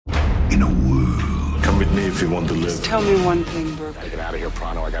in a world. Come with me if you want to live. Just tell me one thing, Burke. Gotta get out of here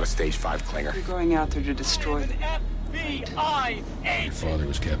pronto. I got a stage 5 clinger. You're going out there to destroy them. Your father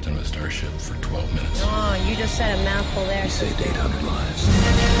was captain of a starship for 12 minutes. Oh, you just said a mouthful there. He saved 800 lives.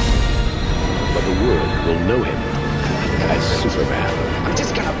 But the world will know him as Superman. I'm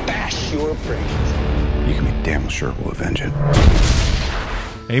just gonna bash your brains. You can be damn sure we'll avenge it.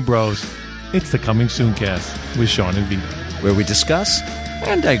 Hey, bros. It's the Coming Soon cast with Sean and Vito, where we discuss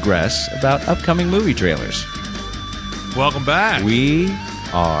and digress about upcoming movie trailers. Welcome back. We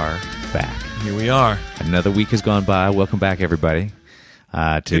are back. Here we are. Another week has gone by. Welcome back, everybody.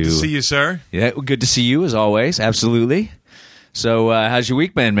 Good to see you, sir. Yeah, good to see you as always. Absolutely. So, how's your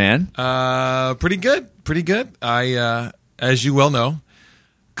week been, man? Pretty good. Pretty good. I, as you well know,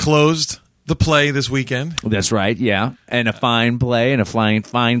 closed the play this weekend. That's right. Yeah, and a fine play and a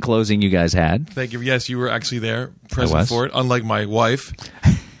fine closing you guys had. Thank you. Yes, you were actually there, present for it. Unlike my wife.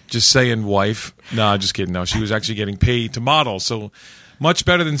 Just saying, wife. No, just kidding. No, she was actually getting paid to model. So. Much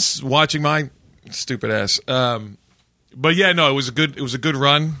better than watching my stupid ass. But yeah, no, it was a good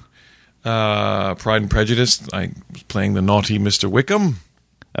run. Pride and Prejudice. I was playing the naughty Mr. Wickham.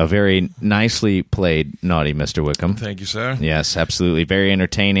 A very nicely played naughty Mr. Wickham. Thank you, sir. Yes, absolutely. Very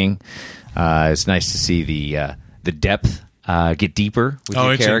entertaining. It's nice to see the depth get deeper with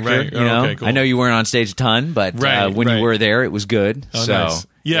your character. Right. You know? Okay, cool. I know you weren't on stage a ton, but when you were there, it was good. Oh, so nice.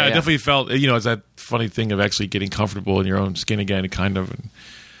 Yeah, I definitely felt, it's that funny thing of actually getting comfortable in your own skin again, kind of.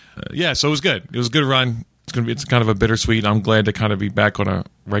 And, so it was good. It was a good run. It's kind of a bittersweet. I'm glad to kind of be back on a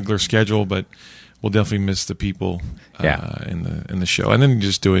regular schedule, but we'll definitely miss the people in the show, and then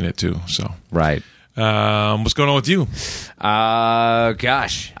just doing it too. So right. What's going on with you?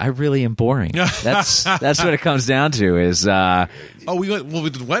 Gosh, I really am boring. That's what it comes down to. Is we went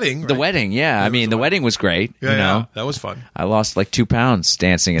with the wedding. Right? The wedding, yeah. I mean, the wedding was great. Yeah, you know, that was fun. I lost like 2 pounds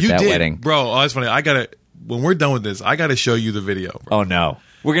dancing at that wedding, bro. Oh, that's funny. When we're done with this, I gotta show you the video. Bro. Oh no.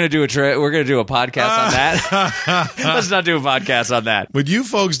 We're gonna do a podcast on that. Let's not do a podcast on that. What you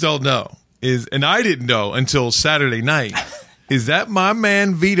folks don't know is, and I didn't know until Saturday night, is that my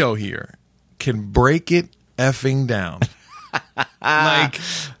man Vito here can break it effing down.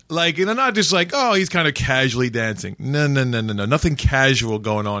 like, and I'm not just like, oh, he's kind of casually dancing. No, nothing casual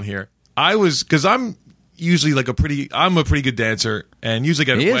going on here. Because I'm usually I'm a pretty good dancer, and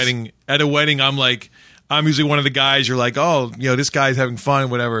usually at a wedding, I'm usually one of the guys you're like, oh, this guy's having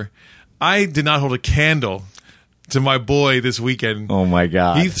fun, whatever. I did not hold a candle to my boy this weekend. Oh my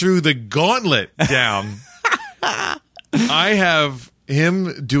God. He threw the gauntlet down. I have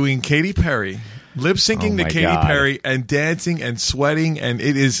him doing Katy Perry, lip syncing to Katy Perry, and dancing and sweating, and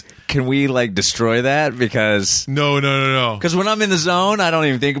it is. Can we destroy that? Because no. Because when I'm in the zone, I don't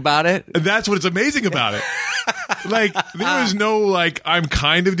even think about it. And that's what's amazing about it. There was no I'm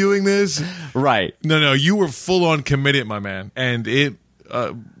kind of doing this. Right. No, you were full on committed, my man, and it.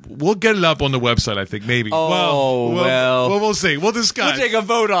 We'll get it up on the website, I think, maybe. Oh, well. We'll see. We'll discuss. We'll take a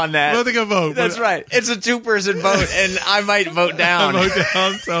vote on that. We'll take a vote. That's right. It's a 2-person vote, and I might vote down.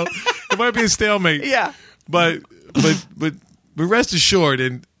 So it might be a stalemate. Yeah. But rest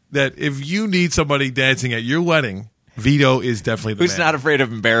assured that if you need somebody dancing at your wedding, Vito is definitely the Who's man. not afraid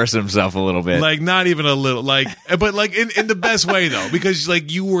of embarrassing himself a little bit. Not even a little. But in the best way, though, because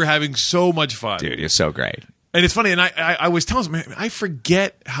you were having so much fun. Dude, you're so great. And it's funny, and I was telling him, man, I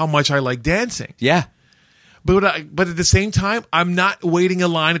forget how much I like dancing. Yeah. But at the same time, I'm not waiting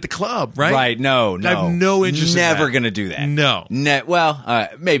in line at the club, right? Right, no. I have no interest in that. Never going to do that. No.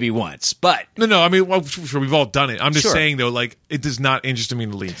 Maybe once, but... No, I mean, sure, we've all done it. I'm just saying, though, it does not interest me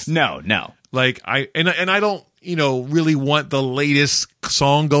in the least. No. I don't, really want the latest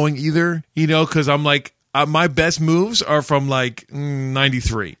song going either, because I'm my best moves are from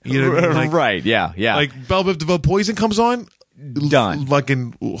 93. You know what I mean? Right, yeah. Belle Biv DeVoe Poison comes on, done.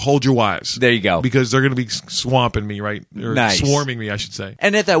 Fucking hold your wives. There you go. Because they're going to be swamping me, right? Or nice. Swarming me, I should say.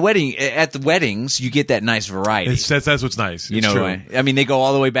 And at the weddings, you get that nice variety. That's what's nice. It's true. I mean, they go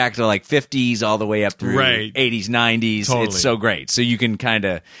all the way back to 50s, all the way up through 80s, 90s. Totally. It's so great. So you can kind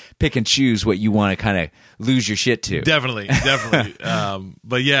of pick and choose what you want to kind of lose your shit to. Definitely.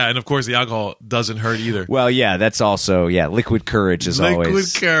 But yeah, and of course the alcohol doesn't hurt either. Well, yeah, that's also, liquid courage is always.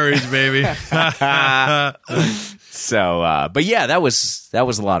 Liquid courage, baby. So, but yeah, that was a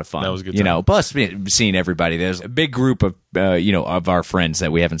lot of fun. That was a good time. Plus seeing everybody. There's a big group of of our friends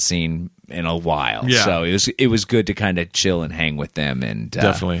that we haven't seen in a while. Yeah. So it was good to kind of chill and hang with them and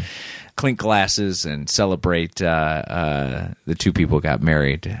definitely clink glasses and celebrate the two people who got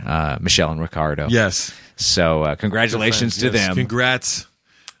married, Michelle and Ricardo. Yes. So congratulations to them. Congrats.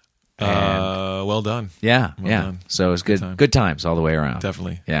 Well done. Yeah, Well done. So it was good times all the way around.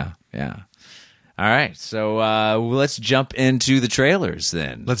 Definitely. Yeah. Yeah. All right. So let's jump into the trailers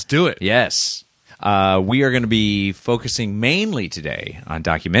then. Let's do it. Yes. We are going to be focusing mainly today on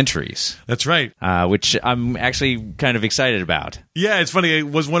documentaries, That's right. which I'm actually kind of excited about. Yeah, it's funny. It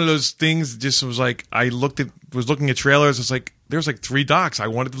was one of those things. Just was like I was looking at trailers. It's like there's like 3 docs I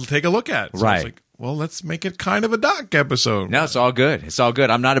wanted to take a look at. So I Right. was like, well, let's make it kind of a doc episode. No, it's all good. It's all good.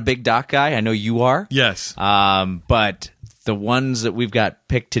 I'm not a big doc guy. I know you are. Yes. But the ones that we've got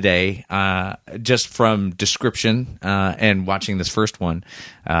picked today, just from description and watching this first one,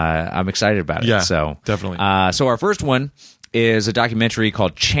 I'm excited about it. Yeah, So definitely. So our first one is a documentary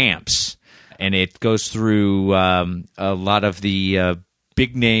called Champs, and it goes through a lot of the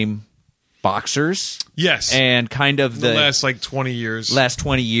big name boxers. Yes. And kind of the last like 20 years. last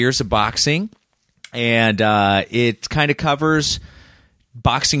 20 years of boxing, and it kind of covers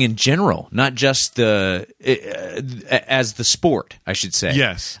boxing in general, not just as the sport, I should say.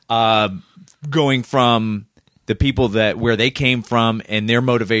 Yes. Going from the people where they came from and their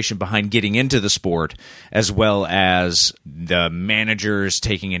motivation behind getting into the sport, as well as the managers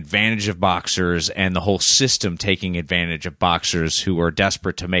taking advantage of boxers and the whole system taking advantage of boxers who are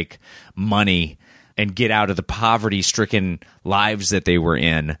desperate to make money and get out of the poverty-stricken lives that they were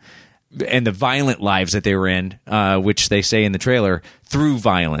in and the violent lives that they were in, which they say in the trailer, through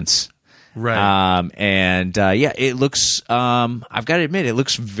violence. Right. It looks, I've got to admit, it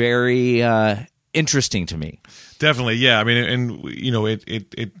looks very interesting to me. Definitely, yeah. I mean, and you know,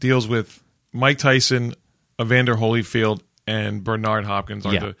 it deals with Mike Tyson, Evander Holyfield, and Bernard Hopkins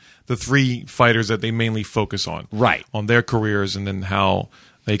are Yeah. the 3 fighters that they mainly focus on. Right. On their careers and then how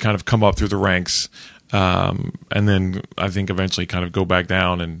they kind of come up through the ranks, and then I think eventually kind of go back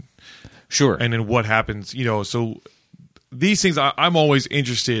down and Sure. and then what happens. You know, so these things I'm always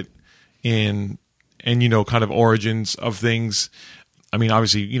interested in, and you know, kind of origins of things. I mean,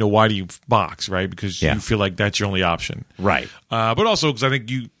 obviously, you know, why do you box, right? Because Yeah. you feel like that's your only option. Right. But also because I think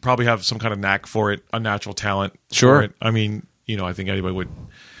you probably have some kind of knack for it, a natural talent Sure. for it. I mean, you know, I think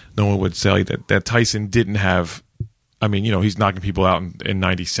no one would say that Tyson didn't have, I mean, you know, he's knocking people out in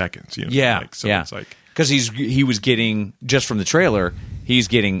 90 seconds. You know, Yeah. like, so yeah. it's like, because he was getting, just from the trailer, he's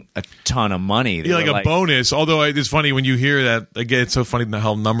getting a ton of money. They yeah, like were a bonus. Although it's funny when you hear that, again, it's so funny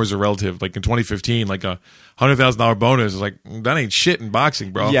how numbers are relative. Like in 2015, like a $100,000 bonus is like, that ain't shit in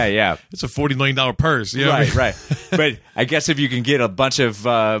boxing, bro. Yeah, yeah. It's a $40 million purse. You know what I mean? Right. But I guess if you can get a bunch of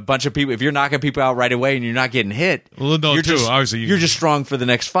people, if you're knocking people out right away and you're not getting hit, Well, no, you're too, just, obviously you're just strong for the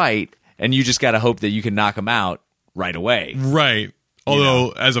next fight, and you just got to hope that you can knock them out right away. Right. Although,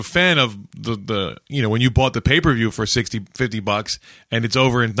 as a fan of the you know, when you bought the pay-per-view for $50 and it's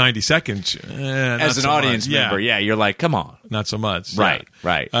over in 90 seconds, As an audience member, yeah, you're like, come on. not so much. Right, Yeah.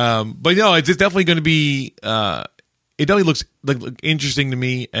 right. But no, it's definitely going to be. It definitely looks like interesting to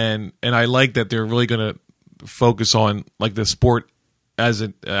me, and I like that they're really going to focus on like the sport as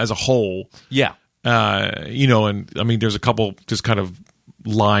a whole. Yeah. You know, and I mean, there's a couple just kind of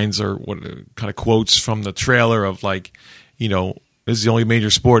lines or what kind of quotes from the trailer of like, you know, this is the only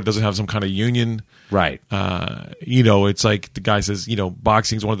major sport that doesn't have some kind of union. Right. You know, it's like the guy says, you know,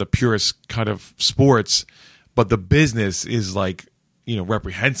 boxing is one of the purest kind of sports, but the business is like, you know,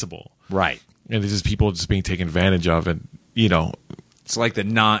 reprehensible. Right. And it's just people just being taken advantage of, and you know, It's like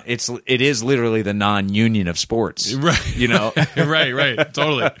it is literally the non-union of sports. right? You know? right,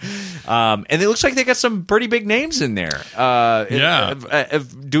 totally. And it looks like they got some pretty big names in there. Yeah.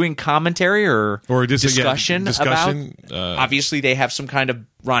 Of doing commentary or discussion discussion, about. Obviously, they have some kind of.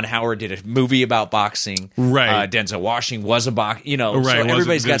 Ron Howard did a movie about boxing. Right. Denzel Washington was a box. You know, Right, so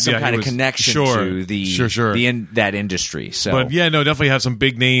everybody's got some he kind of was- connection sure, to the sure. that industry. So, But yeah, no, definitely have some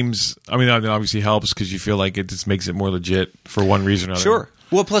big names. I mean, that obviously helps because you feel like it just makes it more legit for one reason or another. sure.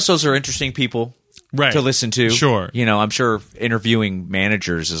 Well, plus those are interesting people. Right. To listen to. Sure. You know, I'm sure interviewing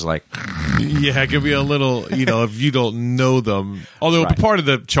managers is like, Yeah, it can be a little, you know, if you don't know them. Although Right. part of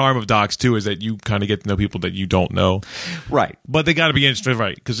the charm of docs too is that you kind of get to know people that you don't know. right. But they got to be interested,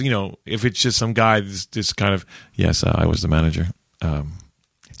 right? Because, you know, if it's just some guy that's just kind of, yes, I was the manager.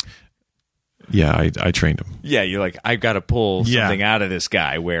 Yeah, I trained him. Yeah, you're like, I've got to pull Yeah. something out of this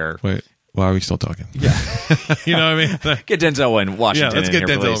guy where. Wait, why are we still talking? Yeah. You know what I mean? Get Denzel in Washington. Yeah, let's in get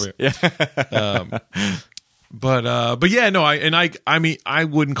here, Denzel please. over here. But yeah, no, I mean, I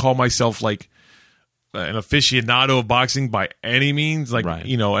wouldn't call myself like an aficionado of boxing by any means. Like, Right.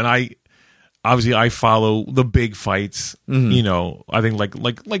 you know, and I follow the big fights. Mm-hmm. You know, I think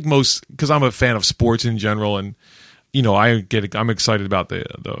like most, because I'm a fan of sports in general, and you know, I'm excited about the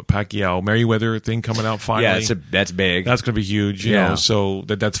Pacquiao Mayweather thing coming out finally. Yeah, that's big. That's going to be huge, you Yeah. know. So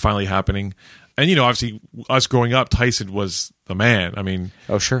that's finally happening, And obviously, us growing up, Tyson was the man. I mean,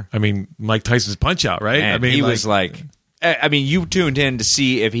 Oh, sure. Mike Tyson's Punch Out, right? And I mean, he was like, I mean, you tuned in to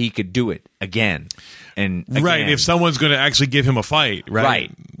see if he could do it again. And right, again. if someone's going to actually give him a fight, right?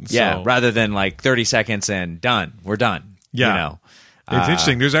 Right. Yeah, So- rather than like 30 seconds and done. We're done. Yeah. You know. It's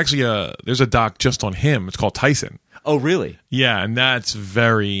interesting. There's actually a doc just on him. It's called Tyson. Oh, really? Yeah, and that's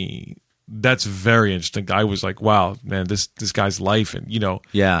very interesting. I was like, wow, man, this guy's life and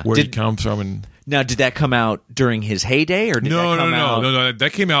Yeah. where he comes from. And Now, did that come out during his heyday, or did that come out? no,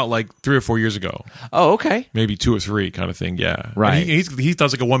 that came out like 3 or 4 years ago, Oh, okay. maybe 2 or 3 kind of thing. Yeah, Right. And he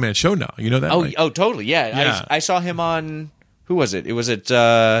does like a one man show now. You know that? Oh, Like- totally. Yeah. Yeah. I saw him on. Who was it? It was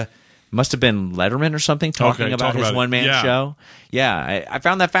must have been Letterman or something talking about his it. one man Yeah. show. Yeah, I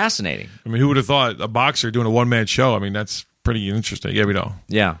found that fascinating. I mean, who would have thought a boxer doing a one man show? I mean, that's pretty interesting. Yeah, we know.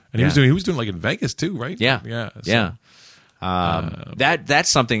 Yeah, And he was doing like in Vegas too, right? Yeah, yeah, yeah.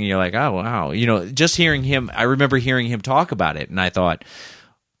 That's something you're like, oh wow, just hearing him. I remember hearing him talk about it, and I thought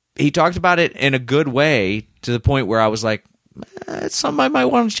he talked about it in a good way to the point where I was like, it's something I might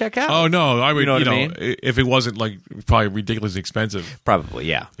want to check out. Oh no, I mean, You know what I mean? if it wasn't like probably ridiculously expensive. Probably,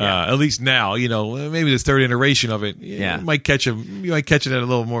 yeah. At least now, maybe this third iteration of it, Yeah. you might catch it at a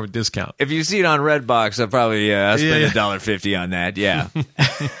little more of a discount. If you see it on Redbox, I'll probably I'll spend Yeah. $1.50 on that. Yeah.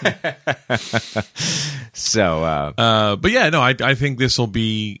 So, But yeah, no, I think this will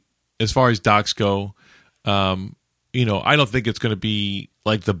be, as far as docs go, I don't think it's going to be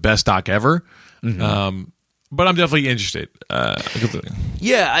like the best doc ever. But I'm definitely interested.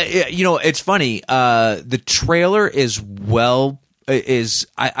 yeah, it's funny. The trailer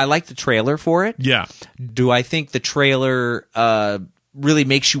I like the trailer for it. Yeah. Do I think the trailer really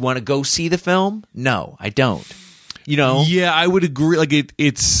makes you want to go see the film? No, I don't. Yeah, I would agree. Like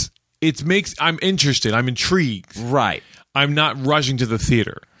I'm interested. I'm intrigued. Right. I'm not rushing to the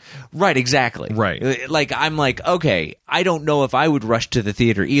theater. Right, exactly. Right. Like, I'm like, okay, I don't know if I would rush to the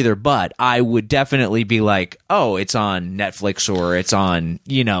theater either, but I would definitely be like, oh, it's on Netflix or it's on,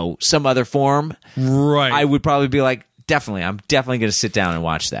 some other form. Right. I would probably be like, I'm definitely going to sit down and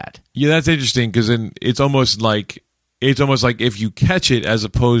watch that. Yeah, that's interesting because then it's almost like if you catch it as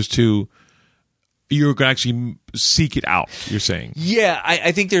opposed to you're going to actually seek it out. You're saying, Yeah,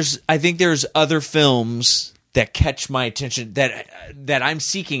 I think there's other films that catch my attention that I'm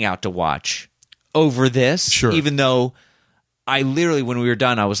seeking out to watch over this. Sure. Even though I literally, when we were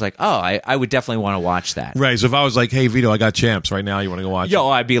done, I was like, oh, I would definitely want to watch that. right? So if I was like, "Hey, Vito, I got Champs right now. You want to go watch?" Yo,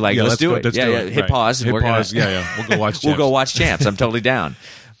 it? I'd be like, let's do it. Let's Yeah, do yeah. it. Hit Right. pause. And Hit we're pause. Gonna, Yeah. We'll go watch. Champs. We'll go watch Champs. I'm totally down.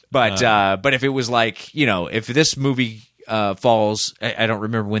 But if it was like, if this movie falls, I don't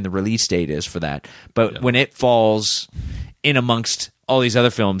remember when the release date is for that, but when it falls in amongst all these other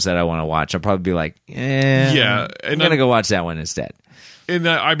films that I want to watch, I'll probably be like, Yeah, I'm and gonna go watch that one instead. And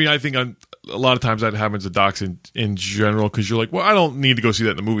I mean, I think a lot of times that happens to docs in general because you're like, well, I don't need to go see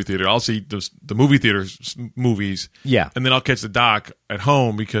that in the movie theater. I'll see the movie theaters movies, Yeah. and then I'll catch the doc at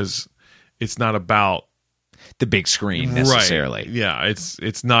home because it's not about The big screen necessarily. Right. Yeah,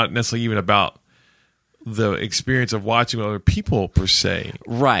 it's not necessarily even about the experience of watching with other people per se.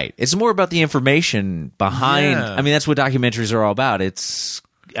 Right. It's more about the information behind. Yeah. I mean, that's what documentaries are all about.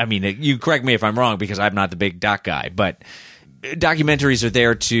 You correct me if I'm wrong because I'm not the big doc guy, but documentaries are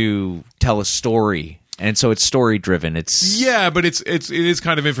there to tell a story, and so it's story driven. Yeah, but it is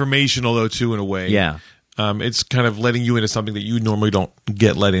kind of informational though too in a way. Yeah. It's kind of letting you into something that you normally don't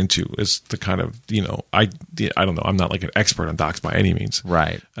get let into. It's the kind of I don't know. I'm not like an expert on docs by any means.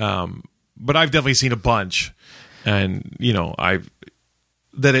 right. But I've definitely seen a bunch, and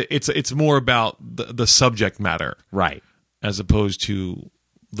it's more about the subject matter, Right. as opposed to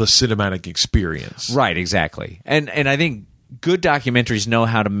the cinematic experience. Right. Exactly. And I think good documentaries know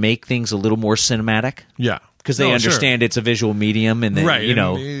how to make things a little more cinematic. Yeah, Because they No, understand it's a visual medium, and then right. you're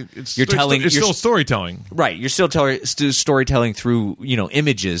telling. It's you're still storytelling. Right, you're still storytelling through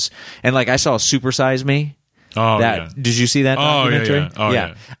images, and like I saw Super Size Me. Oh, yeah. Did you see that Oh, yeah, documentary? yeah. Oh,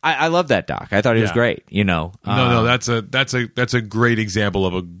 yeah. I love that doc. I thought it was Yeah. great. No, that's a great example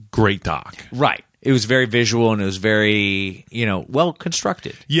of a great doc. Right. It was very visual and it was very well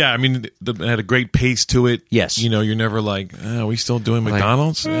constructed. Yeah, I mean, it had a great pace to it. Yes. You're never like, are we still doing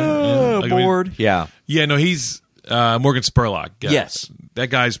McDonald's? Like, I mean, Bored. Yeah. yeah, no, he's Morgan Spurlock. Yeah. Yes. That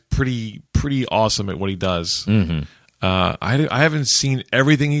guy's pretty awesome at what he does. Mm-hmm. I haven't seen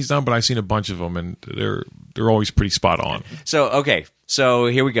everything he's done, but I've seen a bunch of them, and they're always pretty spot on. So okay, so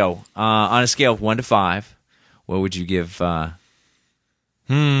here we go. On a scale of 1 to 5, what would you give? Chance?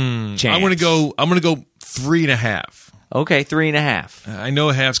 I'm gonna go 3.5. Okay, 3.5. I know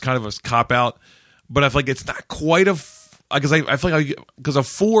a half's kind of a cop out, but I feel like it's not quite because I feel like because a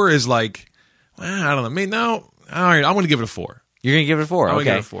 4 is like, I don't know. Maybe no. All right, I'm going to give it a 4. You're going to give it a 4. I'm going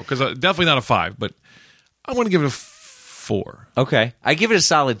to Okay. give it a 4 because definitely not a 5, but I'm going to give it a 4. Okay. I give it a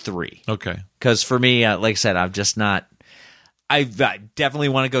solid 3. Okay. Because for me, like I said, I'm just not. I definitely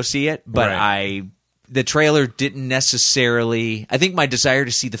want to go see it, but Right. the trailer didn't necessarily. I think my desire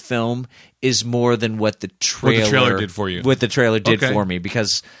to see the film is more than what the trailer did for you. What the trailer did Okay. for me,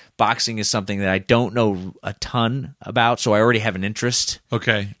 because boxing is something that I don't know a ton about, so I already have an interest.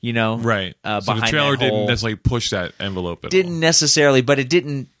 Okay. You know, Right. So the behind trailer that whole- didn't necessarily push that envelope at all. didn't necessarily, but it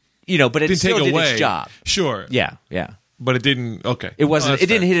didn't. You know, but it Didn't still take did away. its job. Sure. Yeah, yeah. But it didn't. Okay. It wasn't. Oh, that's it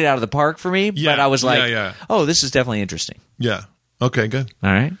didn't fair. hit it out of the park for me. Yeah, But I was like, yeah, yeah. oh, this is definitely interesting. Yeah. Okay, good.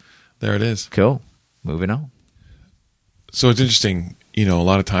 All right, There it is. cool. Moving on. So it's interesting, you know, a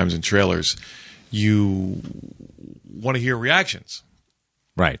lot of times in trailers, you want to hear reactions.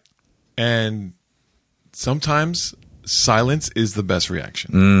 Right. And sometimes silence is the best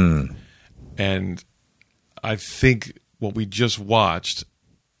reaction. And I think what we just watched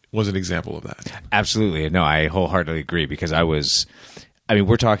was an example of that. Absolutely. No, I wholeheartedly agree because I mean,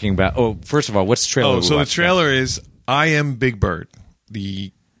 we're talking about. Oh, first of all, what's the trailer? Oh, we so the watched? trailer is I Am Big Bird,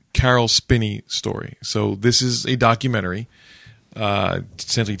 the Carol Spinney story. So this is a documentary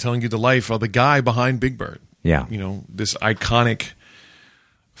essentially telling you the life of the guy behind Big Bird. Yeah. You know, this iconic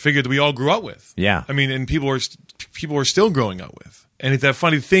figure that we all grew up with. Yeah. I mean, and people are still growing up with. And it's that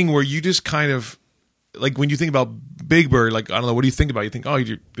funny thing where you just kind of, like when you think about Big Bird, like, I don't know, what do you think about? You think, oh,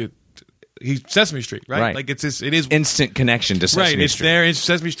 he's Sesame Street, right? Right. Like it is Instant connection to Sesame right, it's Street. there. It's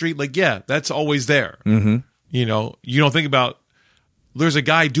Sesame Street. Like, yeah, that's always there. Mm-hmm. You know, you don't think about there's a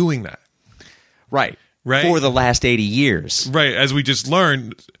guy doing that, Right. Right. For the last 80 years. right? As we just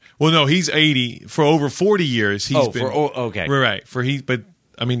learned. Well, no, he's 80 for over 40 years. He's been okay. right. But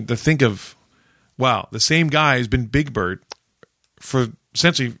I mean, to think of, wow, the same guy has been Big Bird for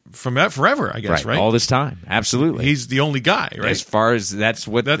essentially from forever. I guess, right? All this time. Absolutely. He's the only guy, right? As far as that's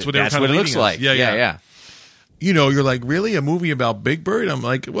what they were kinda it looks leading us. like. Yeah, yeah. yeah. You know, you're like, really, a movie about Big Bird? I'm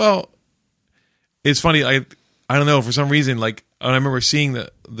like, well, it's funny. I don't know, for some reason, like, I remember seeing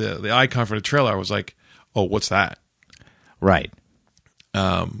the icon for the trailer. I was like, oh, what's that? Right.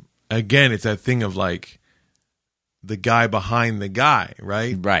 Again, it's that thing of like the guy behind the guy,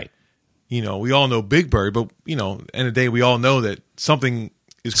 right? Right. You know, we all know Big Bird, but you know, end of the day, we all know that something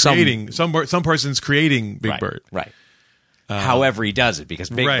is creating some person's creating Big Right. Bird, Right. However he does it, because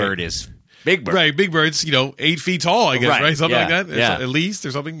Big right. Bird is Big Bird. right? Big Bird's 8 feet tall, I guess, Right. right? Something Yeah. like that, Yeah. at least,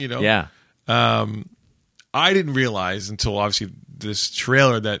 or something. You know, Yeah. I didn't realize until obviously this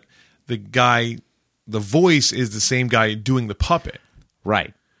trailer that the voice is the same guy doing the puppet.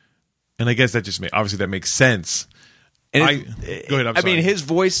 Right. And I guess that just obviously that makes sense. And Go ahead. I'm I mean, sorry. his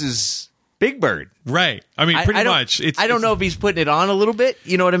voice is Big Bird. Right. I mean, pretty I don't- much. I don't know if he's putting it on a little bit.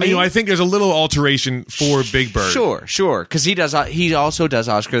 You know what I mean? You know, I think there's a little alteration for Big Bird. Sure. Because he also does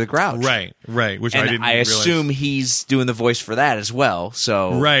Oscar the Grouch. Right. Which I And didn't I realize. assume he's doing the voice for that as well.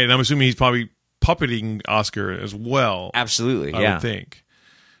 So Right. And I'm assuming he's probably puppeting Oscar as well. absolutely, I yeah. would think.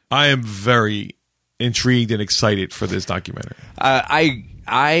 I am very intrigued and excited for this documentary.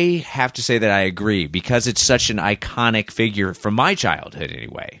 I have to say that I agree because it's such an iconic figure from my childhood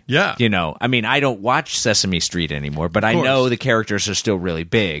anyway. Yeah. You know, I mean, I don't watch Sesame Street anymore, but I course. know the characters are still really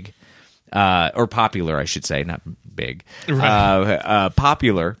big. Or popular, I should say, not big. Right.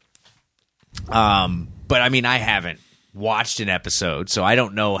 Popular. But I mean, I haven't watched an episode, so I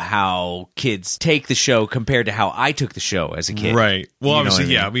don't know how kids take the show compared to how I took the show as a kid. Right. Well, You know obviously, what I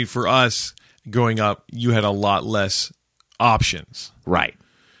mean? yeah. I mean, for us growing up, you had a lot less options. Right.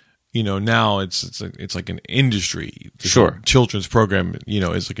 You know, now it's like an industry. Sure. Children's program,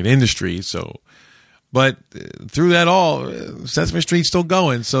 is like an industry. So, but through that all, Sesame Street's still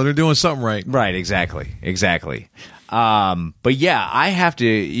going, so they're doing something right. Right, exactly. But yeah, I have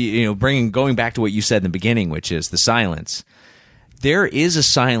to, going back to what you said in the beginning, which is the silence. There is a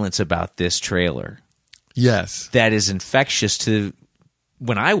silence about this trailer Yes. that is infectious to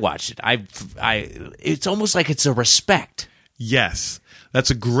when I watch it. It's almost like it's a respect. Yes. That's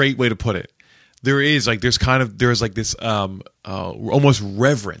a great way to put it. There's this almost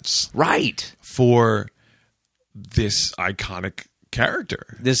reverence Right. for this iconic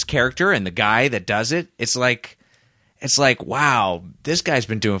character. This character and the guy that does it, it's like, wow, this guy's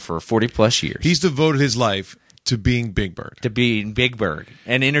been doing it for 40 plus years. He's devoted his life to being Big Bird. to being Big Bird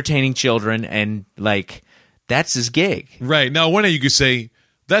and entertaining children, and like that's his gig. Right. Now, one hand you could say,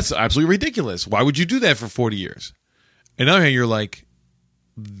 that's absolutely ridiculous. Why would you do that for 40 years? Another hand, you're like,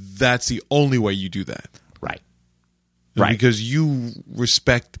 that's the only way you do that. Right. Because you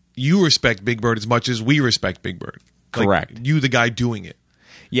respect Big Bird as much as we respect Big Bird. Like, Correct. you, the guy doing it.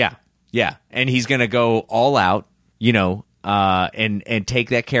 Yeah. Yeah, and he's going to go all out, and take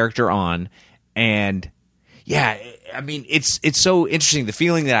that character on. And yeah, I mean, it's so interesting. The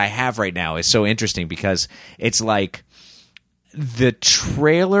feeling that I have right now is so interesting because it's like the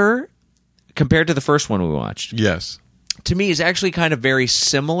trailer compared to the first one we watched. Yes. To me, is actually kind of very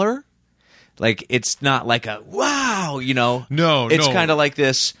similar. Like, it's not like a wow, No, it's kind of like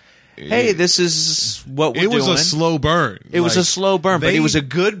this. Hey, this is what we're doing. It was a slow burn. It was a slow burn, but it was a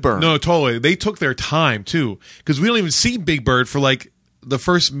good burn. No, totally. They took their time, too. Because we don't even see Big Bird for, like, the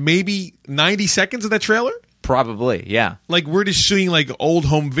first maybe 90 seconds of that trailer. Probably, yeah. Like, we're just shooting, like, old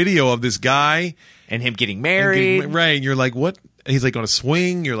home video of this guy. And him getting married. Right. And you're like, what? And he's, like, on a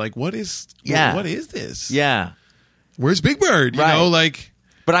swing. You're like, what is this? Yeah. Where's Big Bird? You Right. know, like...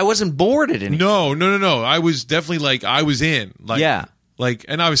 But I wasn't bored at any. No. I was definitely, like, I was in. Like, yeah. Like,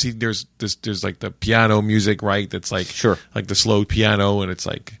 and obviously there's like the piano music, right? That's like, sure, like the slow piano, and it's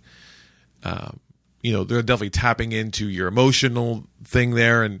like, they're definitely tapping into your emotional thing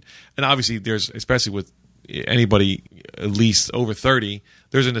there, and obviously there's, especially with anybody at least over 30,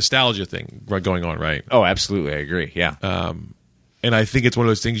 there's a nostalgia thing going on, right? Oh, absolutely, I agree. Yeah, and I think it's one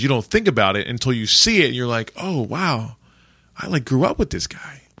of those things you don't think about it until you see it, and you're like, oh wow, I like grew up with this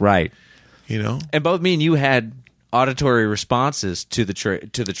guy, right? And both me and you had auditory responses to the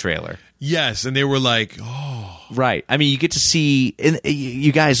trailer. Yes, and they were like, oh. Right. I mean, you get to see... And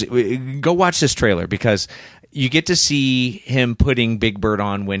you guys, go watch this trailer because you get to see him putting Big Bird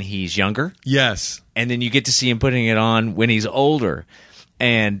on when he's younger. Yes. And then you get to see him putting it on when he's older.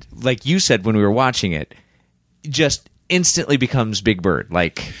 And like you said when we were watching it, just instantly becomes Big Bird.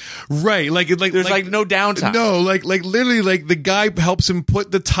 Like... Right. Like there's like no downtime. No, like literally, like the guy helps him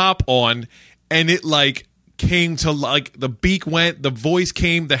put the top on, and it like... came to, like, the beak went, the voice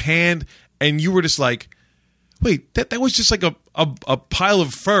came, the hand, and you were just like, wait, that was just like a pile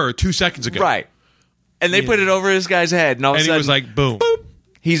of fur 2 seconds ago. Right. And they put it over this guy's head, and all of a sudden... he was like, boom. Boop,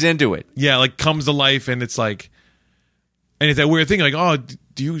 he's into it. Yeah, like, comes to life, and it's like... And it's that weird thing, like, oh,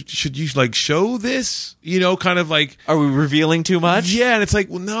 should you, like, show this? Kind of like... Are we revealing too much? Yeah, and it's like,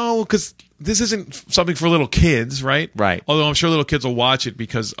 well, no, because... This isn't something for little kids, right? Right. Although I'm sure little kids will watch it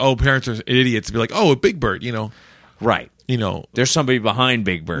because, parents are idiots to be like, oh, a Big Bird, Right. There's somebody behind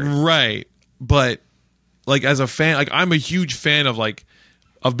Big Bird. Right. But, like, as a fan, like, I'm a huge fan of, like,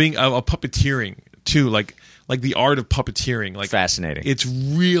 of being a puppeteering, too. Like the art of puppeteering. Like, fascinating. It's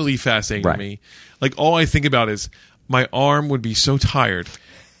really fascinating right. to me. Like, all I think about is my arm would be so tired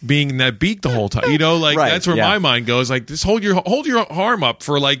being in that beak the whole time. Like, right. That's where my mind goes. Like, just hold your arm up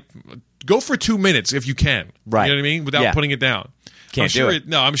for, like... Go for 2 minutes if you can. Right. You know what I mean? Without putting it down. Can't do it.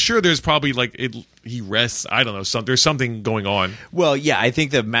 No, I'm sure there's probably like he rests. I don't know. There's something going on. Well, yeah, I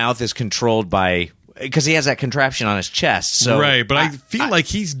think the mouth is controlled by because he has that contraption on his chest. So right, but I feel like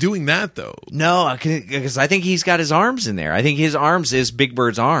he's doing that though. No, because I think he's got his arms in there. I think his arms is Big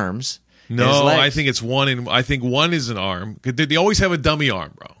Bird's arms. No, I think it's one. I think one is an arm. They always have a dummy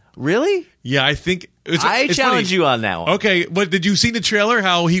arm, bro. Really? Yeah, I think... I challenge you on that one. Okay, but did you see the trailer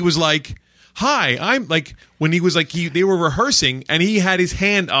how he was like, hi, I'm... Like, when he was like... They were rehearsing, and he had his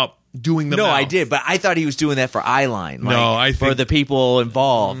hand up doing the mouth. I did, but I thought he was doing that for eyeline. Like, no, I think... For the people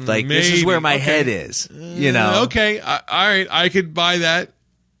involved. Like, maybe. This is where my head is, Okay, all right, I could buy that.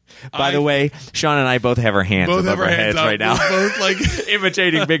 By the way, Sean and I both have our hands above our heads right now. We're both like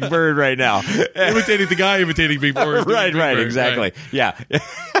imitating Big Bird right now. Imitating the guy imitating Big Bird. Right, exactly. Right. Yeah.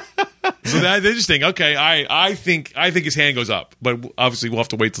 So that's interesting. Okay, I think his hand goes up, but obviously we'll have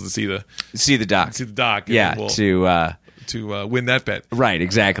to wait till to see the doc. Yeah, to win that bet. Right,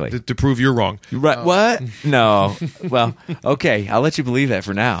 exactly. To prove you're wrong. Right? What? No. Well, okay. I'll let you believe that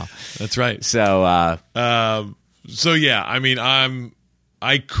for now. That's right. So, so yeah. I mean,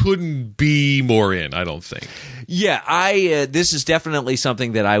 I couldn't be more in. I don't think. Yeah, this is definitely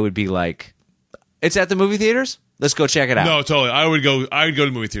something that I would be like. It's at the movie theaters. Let's go check it out. No, totally. I would go to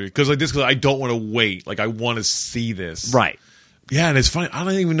the movie theater because I don't want to wait. Like I want to see this. Right. Yeah, and it's funny. I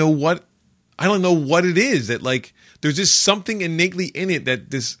don't know what it is that like. There's just something innately in it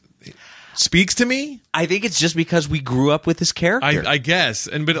that this speaks to me. I think it's just because we grew up with this character. I guess,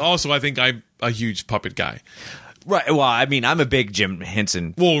 but also I think I'm a huge puppet guy. Right. Well, I mean, I'm a big Jim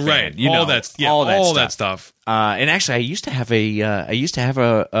Henson. Well, fan, right. All that stuff. And actually, I used to have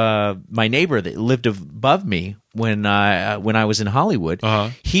my neighbor that lived above me when I was in Hollywood.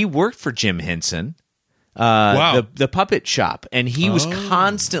 Uh-huh. He worked for Jim Henson. Wow. The puppet shop, and he was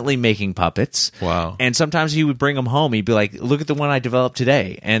constantly making puppets. Wow. And sometimes he would bring them home. He'd be like, "Look at the one I developed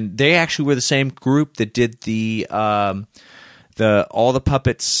today." And they actually were the same group that did all the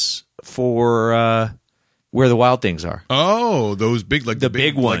puppets for Where the Wild Things Are. Oh, those big, like The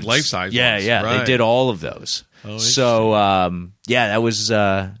big ones. like life size. Yeah, ones. yeah. Right. They did all of those. So that was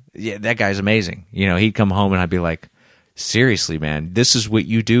that guy's amazing. You know, he'd come home and I'd be like, seriously, man, this is what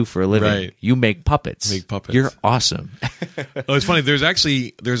you do for a living. Right. You make puppets. Make puppets. You're awesome. Oh, it's funny.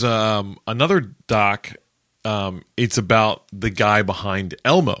 There's another doc. It's about the guy behind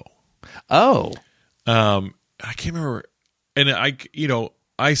Elmo. Oh. I can't remember, and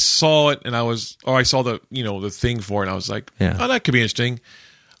I saw it, and I saw the thing for it, and I was like, Yeah. oh, that could be interesting.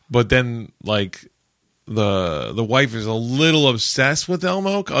 But then, like, the wife is a little obsessed with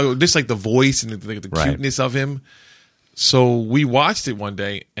Elmo, just like the voice and the Right. cuteness of him. So we watched it one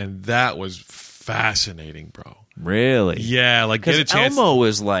day, and that was fascinating, bro. Really? Yeah, like get a Because chance. Elmo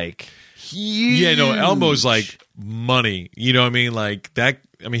was like huge. Yeah, no, Elmo's like money. You know what I mean? Like that.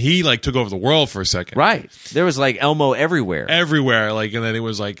 I mean, he like took over the world for a second. Right. There was like Elmo everywhere. Everywhere, like, and then it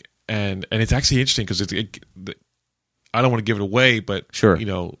was like, and it's actually interesting because I don't want to give it away, but Sure.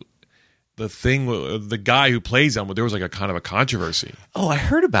 The thing, the guy who plays Elmo, there was like a kind of a controversy. Oh, I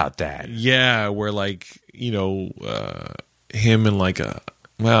heard about that. Yeah, where like him and like I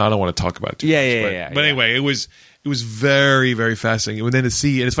don't want to talk about it too much, Yeah, but anyway, it was very, very fascinating. And then to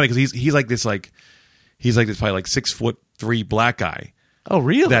see, and it's funny because he's like this probably like 6'3" black guy Oh,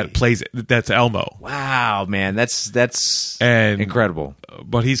 really? that's Elmo. Wow, man, that's And incredible.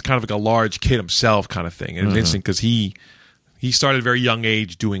 But he's kind of like a large kid himself, kind of thing. And it's interesting because he started at a very young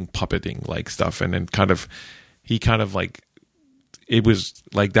age doing puppeting like stuff, and then he it was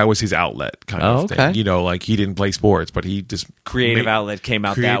like that was his outlet kind of thing. okay. Like he didn't play sports, but he just Creative outlet came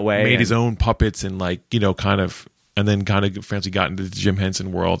out that way. Made his and- own puppets and like kind of. And then kind of fancy got into the Jim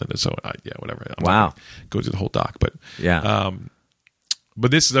Henson world, and so whatever. I'm Wow. not gonna go through the whole doc, but Yeah.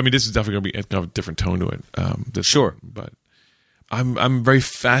 but this is definitely going to be it's gonna have a different tone to it. Sure. But I'm very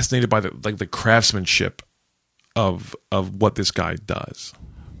fascinated by the craftsmanship of what this guy does.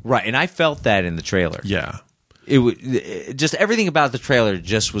 Right, and I felt that in the trailer. Yeah, Just everything about the trailer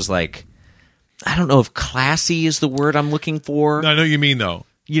just was like, I don't know if classy is the word I'm looking for. I know what you mean though.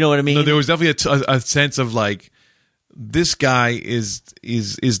 You know what I mean? No, there was definitely a sense of like this guy is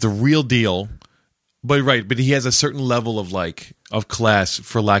the real deal, but he has a certain level of class,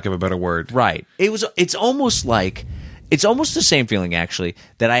 for lack of a better word. Right. It's almost the same feeling actually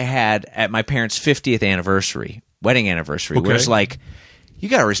that I had at my parents' 50th wedding anniversary, where it's like, you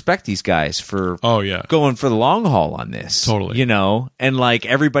got to respect these guys for going for the long haul on this. Totally. And like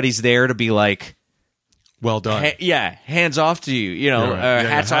everybody's there to be like, well done. Hands off to you, Right.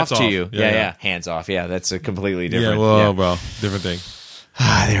 hats off to off. you. Yeah. Hands off. Yeah, that's a completely different. Well, different thing.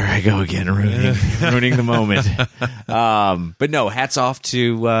 There I go again, ruining the moment. But no, hats off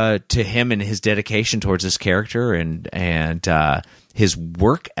to him and his dedication towards this character and his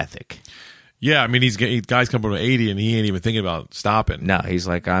work ethic. Yeah, I mean, guy's coming to 80 and he ain't even thinking about stopping. No, he's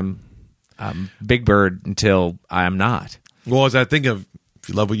like, I'm Big Bird until I'm not. Well, as I think of, if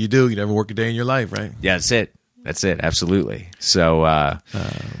you love what you do, you never work a day in your life, right? Yeah, that's it. Absolutely. So,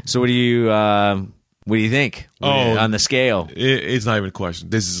 so what do you think on the scale? It's not even a question.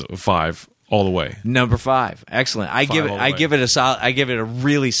 This is a 5 all the way. Number 5. Excellent. I give it a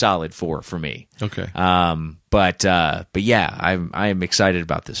really solid 4 for me. Okay. But yeah, I am excited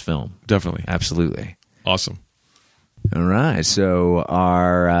about this film. Definitely. Absolutely. Awesome. All right. So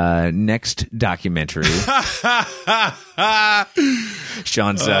our next documentary.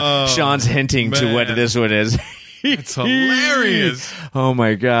 Sean's hinting to what man. this one is. It's hilarious. Oh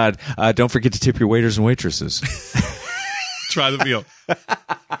my God. Don't forget to tip your waiters and waitresses. Try the meal.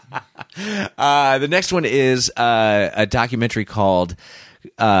 The next one is a documentary called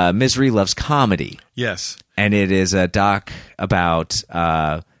Misery Loves Comedy. Yes. And it is a doc about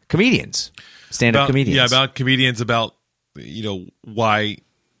comedians, stand-up comedians. Yeah, about comedians, about why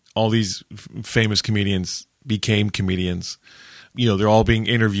all these famous comedians became comedians. They're all being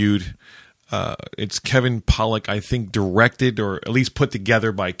interviewed. It's Kevin Pollak, I think, directed or at least put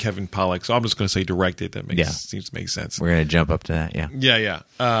together by Kevin Pollak. So I'm just going to say directed. That seems to make sense. We're going to jump up to that. Yeah.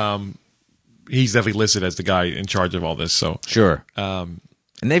 Yeah. He's definitely listed as the guy in charge of all this. So sure.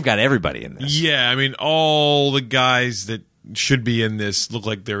 And they've got everybody in this. Yeah, I mean, all the guys that should be in this look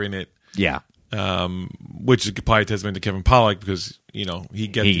like they're in it. Yeah. Which is probably a testament to Kevin Pollak because, he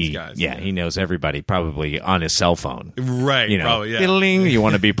gets these guys. Yeah, he knows everybody probably on his cell phone. Right, probably, yeah. Diddling, you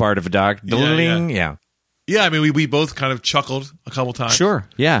want to be part of a doc. Diddling, yeah. Yeah, I mean, we both kind of chuckled a couple times. Sure,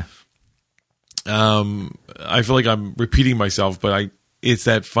 yeah. I feel like I'm repeating myself, but it's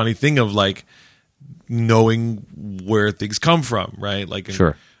that funny thing of like knowing where things come from, right? Like,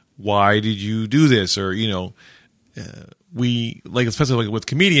 sure. Why did you do this? Or, we like, especially like with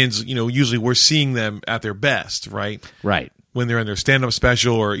comedians, usually we're seeing them at their best, right? Right. When they're in their stand-up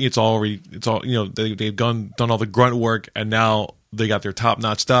special, or it's all they've done all the grunt work, and now they got their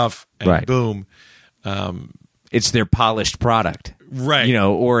top-notch stuff, and Right. boom. It's their polished product. Right.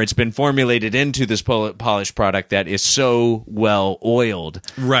 Or it's been formulated into this polished product that is so well oiled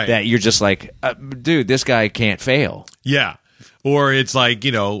Right. that you're just like, dude, this guy can't fail. Yeah. Or it's like,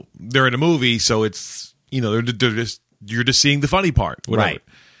 they're in a movie, so it's, they're just, you're just seeing the funny part. Whatever.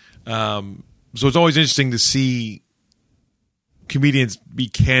 Right. So it's always interesting to see comedians be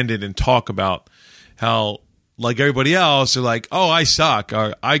candid and talk about how, like everybody else, they're like, oh, I suck,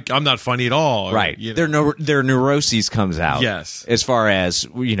 or I'm not funny at all. Or, Right. Their neuroses comes out. Yes. As far as,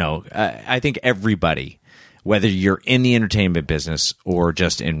 I think everybody, whether you're in the entertainment business or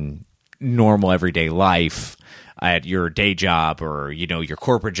just in normal everyday life, at your day job or, your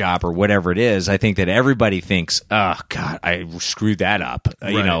corporate job or whatever it is, I think that everybody thinks, oh, God, I screwed that up.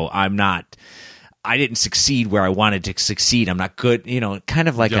 Right. I didn't succeed where I wanted to succeed. I'm not good, kind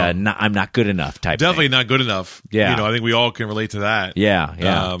of like I'm not good enough type Definitely thing. not good enough. Yeah. I think we all can relate to that.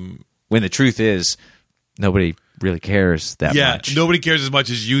 Yeah. When the truth is, nobody really cares that much. Nobody cares as much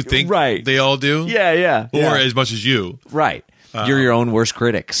as you think Right. they all do. Yeah. Or as much as you. Right. You're your own worst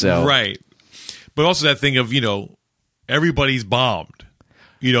critic. So Right. But also that thing of, everybody's bombed.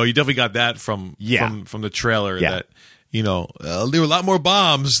 You definitely got that from the trailer that, there were a lot more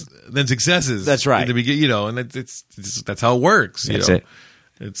bombs than successes. That's right. In the beginning, and it's that's how it works. That's it.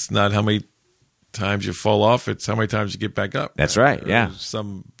 It's not how many times you fall off, it's how many times you get back up. That's right, Or yeah.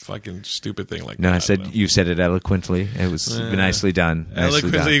 some fucking stupid thing like that. No, I don't said know. you said it eloquently. It was nicely done.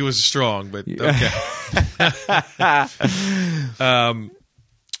 Eloquently was strong, but okay.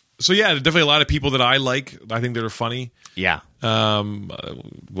 So yeah, definitely a lot of people that I like. I think that are funny. Yeah.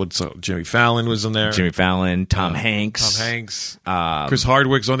 Jimmy Fallon was in there. Jimmy Fallon, Tom Hanks. Chris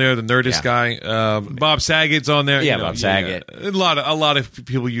Hardwick's on there, the Nerdist guy. Bob Saget's on there. Yeah, Bob Saget. A lot of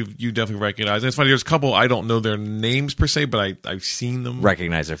people you definitely recognize. And it's funny. There's a couple I don't know their names per se, but I've seen them.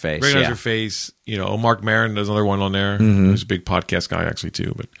 Recognize their face. Recognize their face. Mark Maron, there's another one on there. He's a big podcast guy actually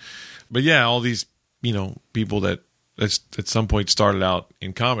too. But yeah, all these people that at some point started out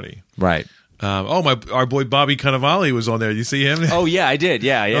in comedy. Right. Our boy Bobby Cannavale was on there. You see him? Oh yeah, I did.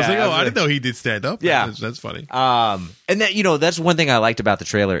 Yeah. I was like, I didn't know he did stand up. Yeah. That's funny. And that that's one thing I liked about the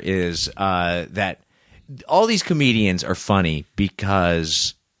trailer is that all these comedians are funny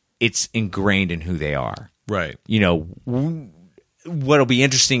because it's ingrained in who they are. Right. What'll be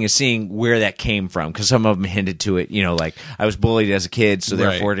interesting is seeing where that came from, because some of them hinted to it. Like I was bullied as a kid, so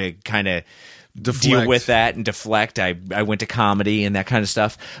therefore to kind of deal with that and deflect, I went to comedy and that kind of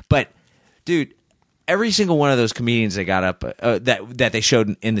stuff. But dude, every single one of those comedians that got up that they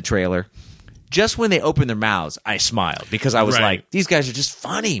showed in the trailer, just when they opened their mouths, I smiled because I was like, these guys are just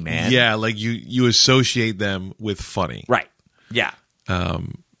funny, man. Yeah, like you associate them with funny. Right. Yeah.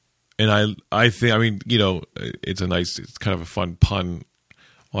 And I think it's kind of a fun pun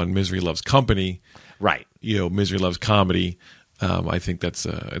on Misery Loves Company. Right. Misery Loves Comedy. I think that's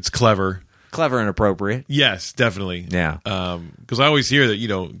it's clever. Clever and appropriate. Yes, definitely. Yeah. Because I always hear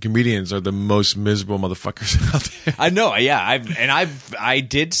that comedians are the most miserable motherfuckers out there. I know. Yeah. I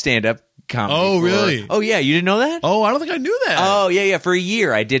did stand up comedy. Oh, really? Oh, yeah. You didn't know that? Oh, I don't think I knew that. Oh, yeah. For a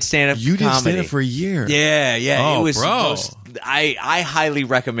year, I did stand up. You did comedy. stand up for a year. Yeah. Oh, it was bro. I highly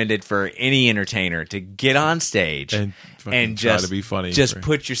recommend it for any entertainer to get on stage and just try to be funny. Just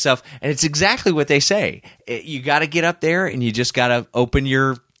put yourself, and it's exactly what they say. You got to get up there, and you just got to open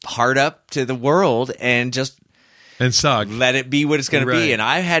your heart up to the world and just suck. Let it be what it's going to be. And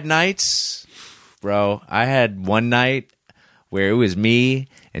I had nights, bro. I had one night where it was me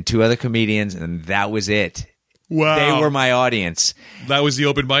and two other comedians, and that was it. Wow. They were my audience. That was the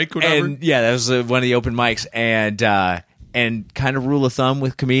open mic, whatever? And yeah, that was one of the open mics. And kind of rule of thumb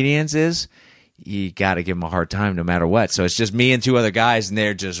with comedians is you got to give them a hard time no matter what. So it's just me and two other guys, and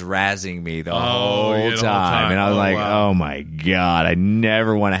they're just razzing me the whole time. And I was like, wow. oh my God, I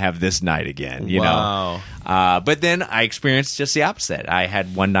never want to have this night again. You know? But then I experienced just the opposite. I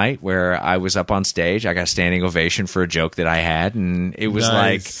had one night where I was up on stage. I got a standing ovation for a joke that I had, and it was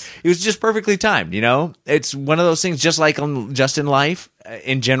like, it was just perfectly timed. It's one of those things, just like just in life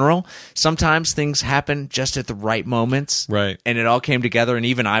in general. Sometimes things happen just at the right moments. Right. And it all came together, and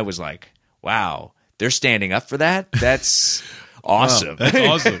even I was like, wow, they're standing up for that? That's awesome. Wow, that's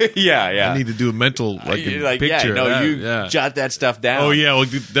awesome. Yeah. I need to do a mental picture. Yeah, no, of that. you jot that stuff down. Oh yeah, well,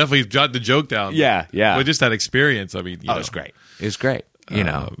 definitely jot the joke down. Yeah. But just that experience. I mean, it was great. It was great.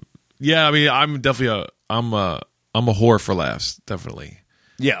 Yeah, I mean, I'm definitely I'm a whore for laughs. Definitely.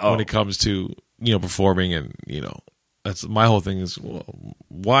 Yeah. When it comes to performing and that's my whole thing is, well,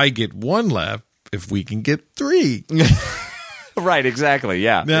 why get one laugh if we can get 3? Right, exactly.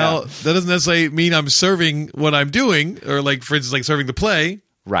 Yeah. Now, that doesn't necessarily mean I'm serving what I'm doing, or like, for instance, like serving the play.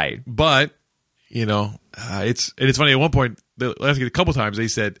 Right. But, it's funny. At one point, a couple times, they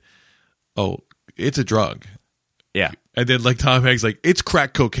said, "Oh, it's a drug." Yeah. And then like Tom Hanks, like, it's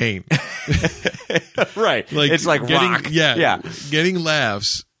crack cocaine. Right. Like it's like getting, rock. Yeah. Getting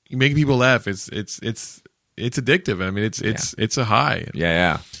laughs, making people laugh. It's addictive. I mean, it's a high.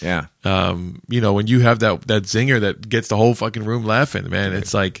 Yeah. When you have that zinger that gets the whole fucking room laughing, man,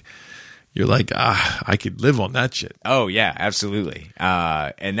 it's like, you're like, I could live on that shit. Oh yeah, absolutely.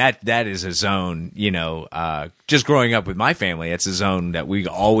 And that is a zone, just growing up with my family, it's a zone that we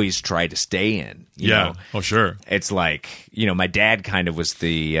always try to stay in. You know? Oh sure. It's like, my dad kind of was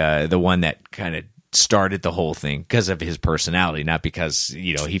the one that kind of started the whole thing because of his personality, not because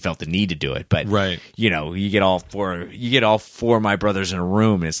he felt the need to do it. But right, you get all four of my brothers in a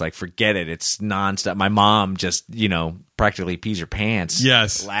room, and it's like, forget it. It's nonstop. My mom just practically pees her pants,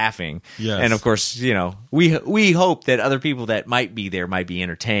 yes, laughing, yes. And of course, we hope that other people that might be there might be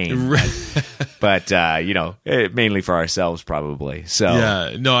entertained, right. but mainly for ourselves probably. So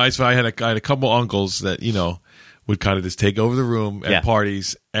yeah, no, I had a couple uncles that would kind of just take over the room at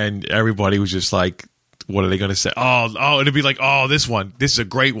parties, and everybody was just like, what are they going to say? Oh, it'd be like, oh, this is a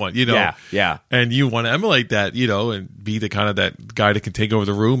great one, Yeah. And you want to emulate that, and be the kind of that guy that can take over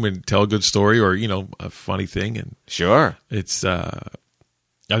the room and tell a good story or, a funny thing. And sure. It's, I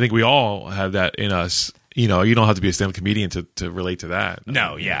think we all have that in us. You don't have to be a stand-up comedian to relate to that.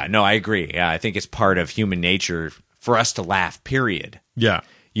 No, I agree. Yeah, I think it's part of human nature for us to laugh, period. Yeah.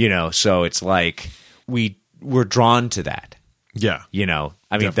 So it's like we're drawn to that. Yeah.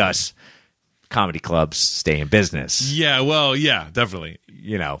 Thus comedy clubs stay in business. Yeah, well, yeah, definitely.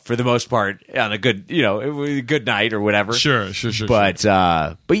 For the most part, on a good, good night or whatever. Sure. But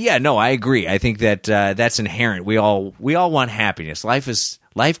yeah, no, I agree. I think that that's inherent. We all want happiness.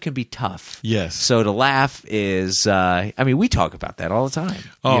 Life can be tough. Yes. So to laugh is, we talk about that all the time.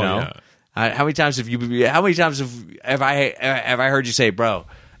 Oh, yeah. How many times have I heard you say, bro,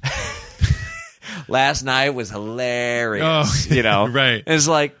 last night was hilarious, right. And it's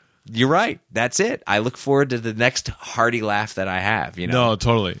like, you're right. That's it. I look forward to the next hearty laugh that I have, No,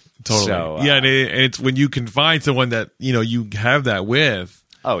 totally. So, yeah, and it's when you can find someone that, you have that with.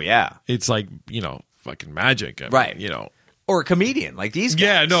 Oh, yeah. It's like, fucking magic. I mean, right. Or a comedian like these guys.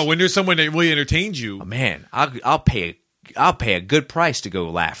 Yeah, no, when there's someone that really entertains you. Oh, man, I'll pay a good price to go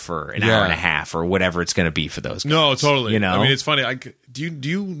laugh for an hour and a half or whatever it's going to be for those guys. No, totally. I mean, it's funny. Do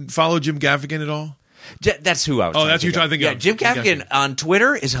you follow Jim Gaffigan at all? That's who I was. Oh, that's who you're trying to think of. Jim Gaffigan on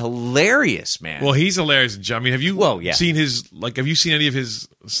Twitter is hilarious, man. Well, he's hilarious. I mean, have you seen have you seen any of his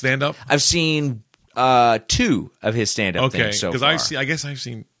stand up? I've seen 2 of his stand up things so far. I've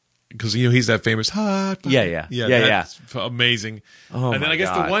seen because he's that famous hot. Yeah. That's amazing. Oh, and then I guess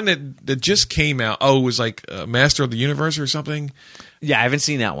God. the one that just came out. Oh, it was like Master of the Universe or something. Yeah, I haven't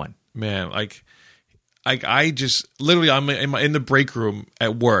seen that one. Man, I just literally I'm in the break room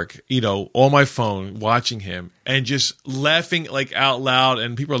at work, on my phone watching him and just laughing like out loud,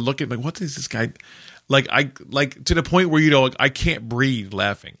 and people are looking like, what is this guy? Like to the point where I can't breathe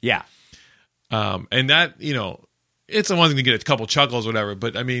laughing. Yeah. And that it's one thing to get a couple chuckles or whatever,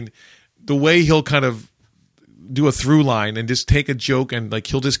 but I mean the way he'll kind of do a through line and just take a joke and like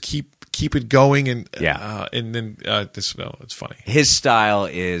he'll just keep it going and and then it's funny. His style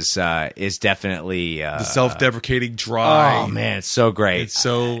is definitely the self-deprecating dry. Oh man, it's so great. It's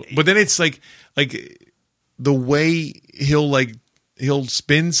so, but then it's like the way he'll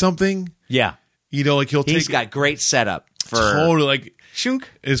spin something. Yeah, he's got great setup for totally like.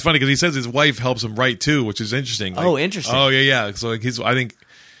 Shunk. It's funny because he says his wife helps him write too, which is interesting. Interesting. Oh yeah. So I think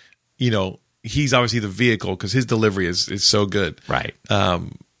he's obviously the vehicle because his delivery is so good. Right.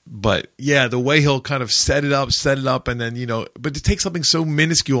 But yeah, the way he'll kind of set it up, and then but to take something so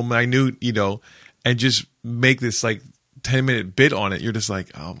minuscule, minute, and just make this like 10-minute bit on it, you're just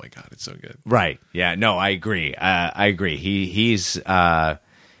like, oh my god, it's so good. Right. Yeah. No, I agree. He's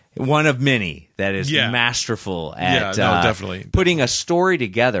one of many that is masterful at definitely putting a story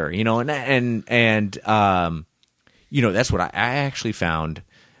together. And that's what I actually found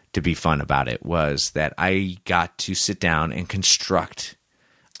to be fun about it was that I got to sit down and construct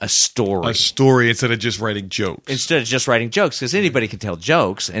a story instead of just writing jokes. Because anybody can tell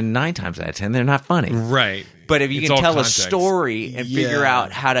jokes, and 9 times out of 10 they're not funny. Right. But if you can tell a story and figure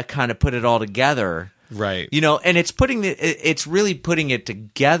out how to kind of put it all together, right? And it's really putting it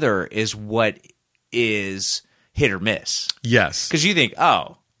together is what is hit or miss. Yes. Because you think,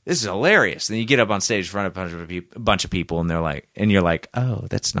 oh, this is hilarious. And then you get up on stage in front of a bunch of people, and they're like, and you're like, oh,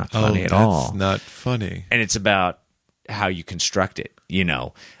 that's not funny at all. That's not funny. And it's about how you construct it,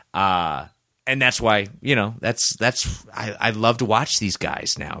 and that's why, I love to watch these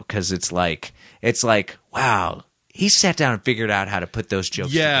guys now, because it's like, wow, he sat down and figured out how to put those jokes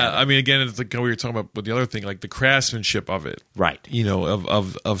together. I mean, again, it's like we were talking about with the other thing, like the craftsmanship of it, Right.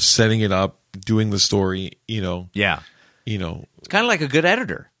 Of setting it up, doing the story, Yeah. It's It's kind of like a good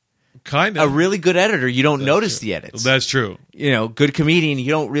editor. kind of A really good editor, you don't notice the edits. That's true. Good comedian, you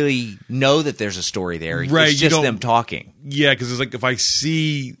don't really know that there's a story there. Right, It's you just don't- them talking. Yeah, because it's like if I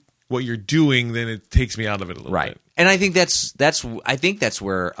see what you're doing, then it takes me out of it a little Right. bit. And I think that's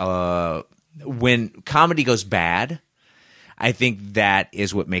where when comedy goes bad, I think that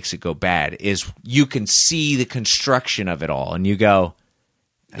is what makes it go bad, is you can see the construction of it all and you go,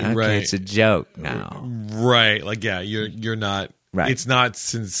 okay, Right. it's a joke now. Right. Like, yeah, you're not. Right. It's not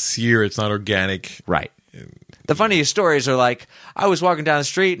sincere. It's not organic. Right. The funniest stories are like, I was walking down the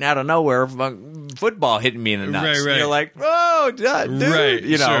street and out of nowhere, football hitting me in the nuts. Right, right. And you're like, oh, dude, Right.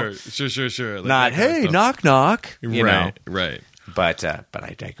 Sure. Like not, that kind of hey, stuff. knock, knock. You know. Right. But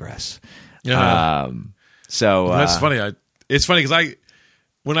I digress. Yeah. So That's funny. It's funny because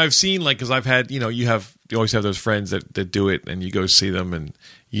when I've seen, like, because I've had, you always have those friends that do it, and you go see them, and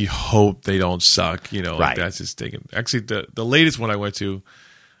you hope they don't suck. Like Right. that's his thing. Actually, the latest one I went to,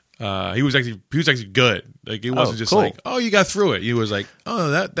 he was actually good. Like, it wasn't just cool. like, oh, you got through it. He was like, oh,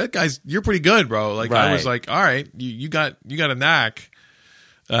 that guy's, you're pretty good, bro. Like, I was Right. like, all right, you got a knack.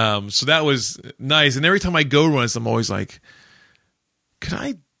 So that was nice. And every time I go once, I'm always like, can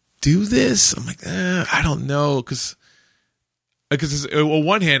I do this? I'm like, I don't know, because on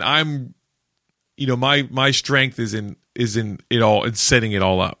one hand, I'm, my strength is in it all, in setting it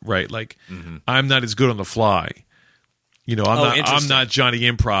all up, right? Like, I'm not as good on the fly. I'm not Johnny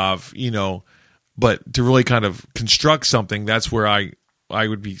Improv, but to really kind of construct something, that's where I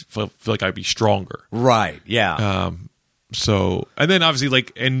would feel like I'd be stronger. right. Yeah. So, and then obviously,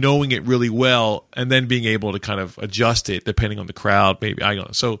 like, and knowing it really well, and then being able to kind of adjust it depending on the crowd, maybe. I don't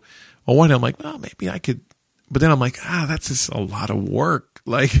know. So, on one hand, I'm like, well, maybe I could, but then I'm like, that's just a lot of work.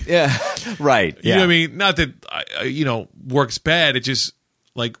 Like, yeah. Right. you know what I mean? Not that, work's bad. It's just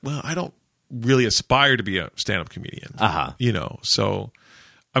like, well, I don't really aspire to be a stand-up comedian. So,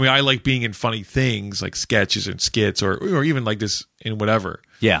 I mean, I like being in funny things like sketches and skits or even like this in whatever.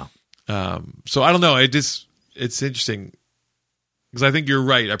 Yeah. So I don't know. It's interesting. Because I think you're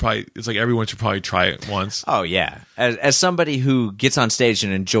right. It's like everyone should probably try it once. Oh yeah. As somebody who gets on stage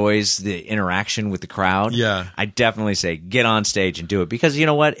and enjoys the interaction with the crowd, Yeah. I definitely say get on stage and do it, because you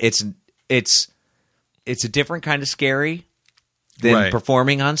know what? It's a different kind of scary than Right.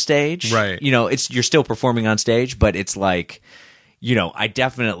 performing on stage. Right. You're still performing on stage, but it's like, I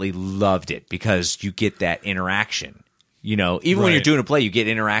definitely loved it because you get that interaction. Even when Right. you're doing a play, you get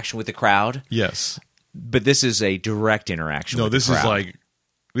interaction with the crowd. Yes. But this is a direct interaction. No, with this the is crowd. like,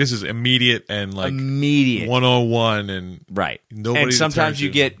 this is immediate and like immediate. 101 and Right. Nobody And to sometimes turn you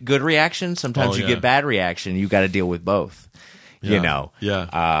to. get good reaction, sometimes Oh, you yeah. get bad reaction. You got to deal with both. Yeah.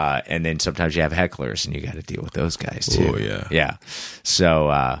 Yeah. And then sometimes you have hecklers, and you got to deal with those guys too. Oh, yeah. Yeah.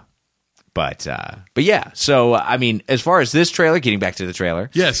 So, but yeah. So, I mean, as far as this trailer, getting back to the trailer.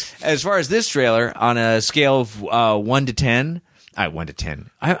 Yes. As far as this trailer, on a scale of 1 to 10, 1 to 10.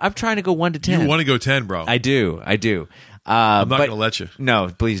 I'm trying to go 1 to 10. You want to go 10, bro. I do. I'm not going to let you. No,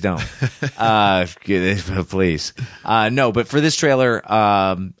 please don't. Please. No, but for this trailer,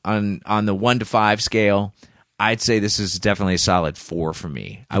 on the 1 to 5 scale, I'd say this is definitely a solid 4 for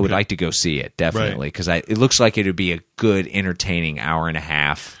me. I would like to go see it, definitely, because it looks like it would be a good, entertaining hour and a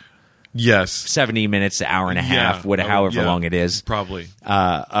half. Yes. 70 minutes to hour and a half, however Yeah. long it is, Probably.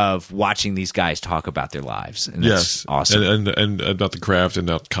 of watching these guys talk about their lives. And that's Yes. awesome. And about the craft and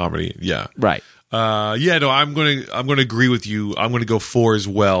about comedy. Yeah. Right. No, I'm gonna agree with you. I'm gonna go 4 as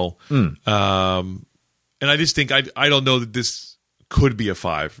well. And I just think I don't know that this could be a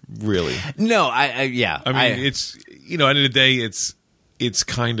 5, really. No, yeah. I mean, it's at the end of the day, it's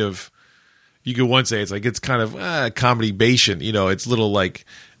kind of, you could once say it's kind of comedy-bation. It's little like,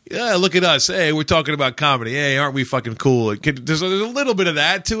 yeah, look at us. Hey, we're talking about comedy. Hey, aren't we fucking cool? There's a little bit of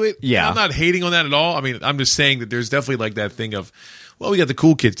that to it. Yeah. I'm not hating on that at all. I mean, I'm just saying that there's definitely like that thing of, well, we got the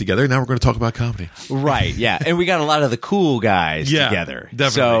cool kids together. Now we're going to talk about comedy. Right, yeah. And we got a lot of the cool guys Yeah, together.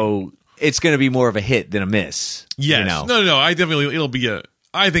 definitely. So it's going to be more of a hit than a miss. Yes. No. I think it'll be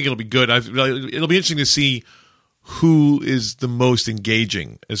good. It'll be interesting to see who is the most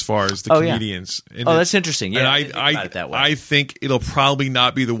engaging as far as the comedians. And that's interesting. Yeah, and I didn't think about it that way. I think it'll probably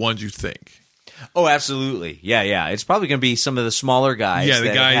not be the ones you think. Oh, absolutely. Yeah. It's probably going to be some of the smaller guys. Yeah, the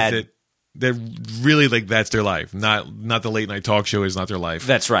that guys had- that really like that's their life. Not the late night talk show is not their life.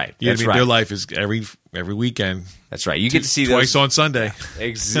 That's right. You know That's what I mean? right. Their life is every weekend. That's right. You get to see twice those on Sunday.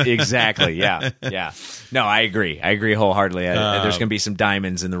 Exactly. Yeah. No, I agree. I agree wholeheartedly. There's going to be some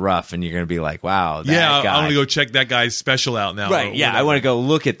diamonds in the rough, and you're going to be like, "Wow, that Yeah, guy." I want to go check that guy's special out now. Right. or Yeah, I whatever. want to go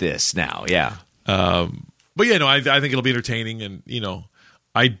look at this now. Yeah. But yeah, no, I think it'll be entertaining, and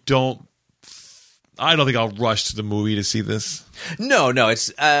I don't think I'll rush to the movie to see this. No. It's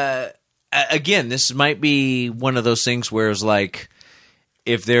again, this might be one of those things where it's like,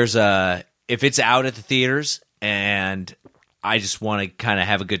 if it's out at the theaters and I just want to kind of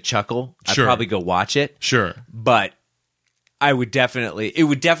have a good chuckle, Sure. I'd probably go watch it. Sure. But it would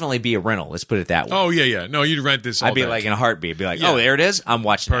definitely be a rental. Let's put it that way. Oh yeah. No, you'd rent this. All I'd be day. like in a heartbeat. Be like, Yeah. oh, there it is. I'm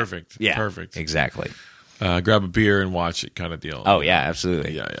watching. Perfect. That. Yeah, Perfect. Exactly. Grab a beer and watch it, kind of deal. Oh yeah,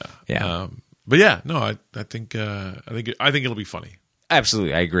 absolutely. Yeah. But yeah, no, I think it'll be funny.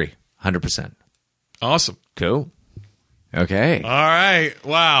 Absolutely, I agree. 100%. Awesome. Cool. Okay. All right.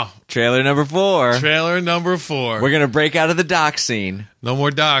 Wow. Trailer number 4. Trailer number 4. We're gonna break out of the doc scene. No more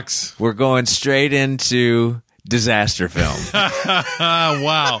docs. We're going straight into disaster film.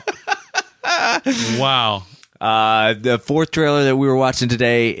 Wow. Wow. The 4th trailer that we were watching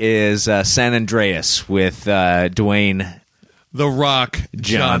today is San Andreas with Dwayne. The Rock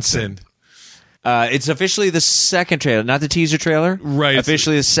Johnson. Johnson. It's officially the 2nd trailer, not the teaser trailer. Right.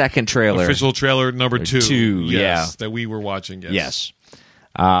 Officially the 2nd trailer. Official trailer number 2. 2, Yes, yeah. that we were watching. Yes. Yes.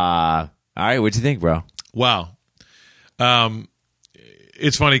 All right. What'd you think, bro? Wow.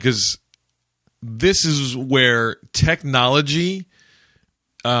 It's funny because this is where technology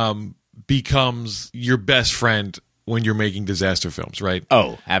becomes your best friend when you're making disaster films, right?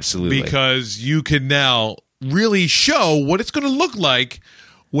 Oh, absolutely. Because you can now really show what it's going to look like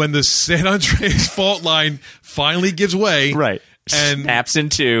when the San Andreas fault line finally gives way. right. And Snaps in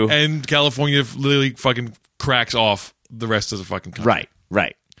two. and California literally fucking cracks off the rest of the fucking country.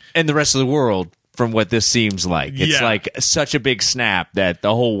 Right. And the rest of the world, from what this seems like. It's Yeah. like such a big snap that the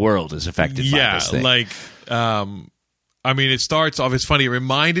whole world is affected by Yeah, this thing. like, I mean, it starts off. It's funny. It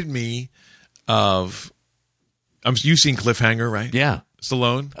reminded me of. You've seen Cliffhanger, right? yeah.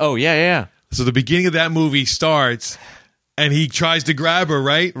 Stallone. Oh, yeah. So the beginning of that movie starts, and he tries to grab her,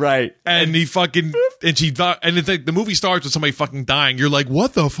 right? Right. And he fucking and it's like the movie starts with somebody fucking dying. You're like,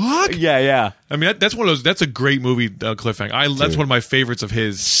 what the fuck? Yeah. I mean, that's one of those. That's a great movie, Cliffhanger. That's one of my favorites of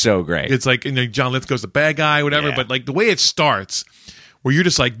his. So great. It's like John Lithgow's the bad guy, whatever. Yeah. But like the way it starts, where you're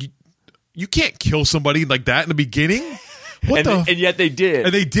just like, you can't kill somebody like that in the beginning. What and yet they did.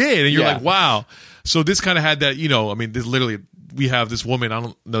 And they did, and you're Yeah. like, wow. So this kind of had that, I mean, this literally, we have this woman. I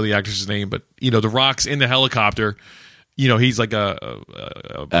don't know the actress's name, but The Rock's in the helicopter. He's like a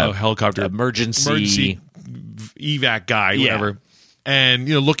helicopter emergency evac guy, Yeah. whatever. And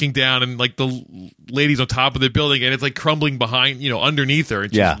looking down, and like the lady's on top of the building, and it's like crumbling behind, underneath her,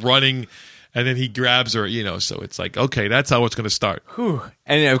 and she's Yeah. running. And then he grabs her, so it's like, okay, that's how it's going to start.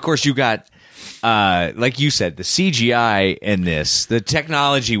 And of course, you got, like you said, the CGI in this, the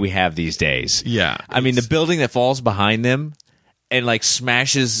technology we have these days. Yeah. I mean, the building that falls behind them and like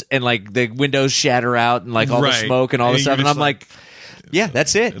smashes and like the windows shatter out and like all the Right. smoke and all And this you're stuff. And just I'm like, yeah,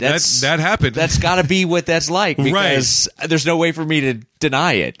 that's it. That happened. That's got to be what that's like because there's no way for me to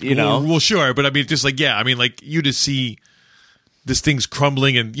deny it, Well, sure. But I mean, just like, yeah, I mean, like you just see this thing's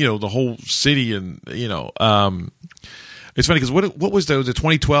crumbling and, the whole city and, it's funny because what was that? Was it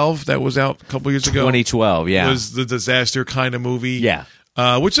 2012 that was out a couple years ago? 2012, yeah. Was the disaster kind of movie. Yeah.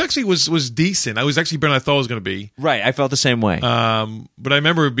 Which actually was decent. I was actually better than I thought it was going to be. Right. I felt the same way. But I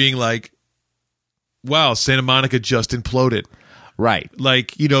remember being like, wow, Santa Monica just imploded. Right.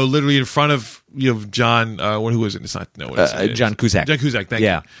 Like, literally in front of John, who was it? It's not, no, what is it? John Cusack. John Cusack, thank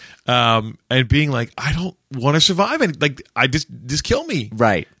Yeah. you. And being like, I don't want to survive. And like, I just kill me.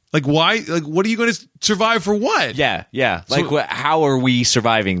 Right. Like, why? Like, what are you going to survive for what? Yeah. Like, how are we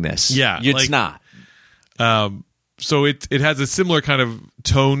surviving this? Yeah, It's like- not. So it has a similar kind of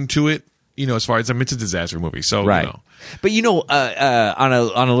tone to it, as far as it's a disaster movie. So, Right. But on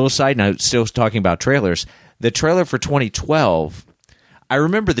a little side note, still talking about trailers, the trailer for 2012, I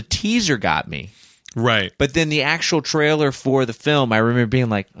remember the teaser got me, right. but then the actual trailer for the film, I remember being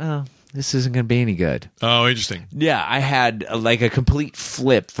like, oh, this isn't going to be any good. Oh, interesting. Yeah, I had like a complete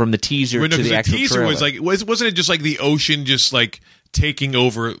flip from the teaser Well, no, to 'cause the actual teaser trailer. was like, wasn't it just like the ocean just like taking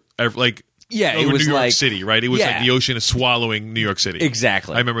over, like, Yeah, it over was New York like- City, right? It was yeah. like the ocean is swallowing New York City.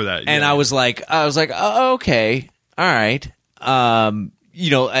 Exactly. I remember that. And yeah. I was like, oh, okay, all right.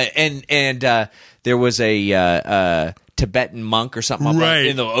 There was a Tibetan monk or something, Right.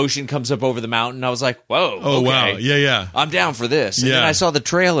 and the ocean comes up over the mountain. I was like, whoa, Oh, okay. wow. Yeah. I'm down for this. And Yeah. then I saw the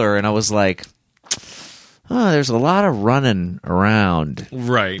trailer, and I was like, oh, there's a lot of running around.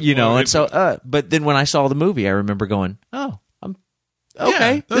 Right. You know, Well, and so, but then when I saw the movie, I remember going, oh, I'm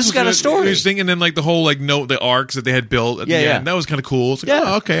okay. Yeah, This has got a story. Interesting. And then like the whole like the arcs that they had built at the end, that was kind of cool. It's like, Yeah.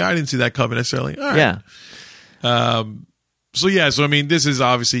 oh, okay, I didn't see that coming necessarily. All right. Yeah. So I mean, this is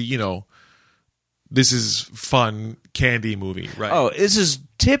obviously, this is fun candy movie, right? Oh, this is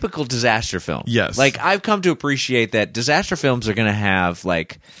typical disaster film. Yes. Like, I've come to appreciate that disaster films are going to have,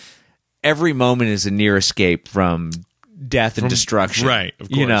 like, every moment is a near escape from death and destruction. Right, of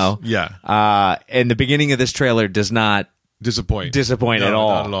course. You know? Yeah. And the beginning of this trailer does not disappoint at all.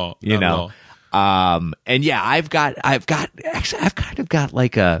 Not at all. You Not at know? all. And yeah, I've kind of got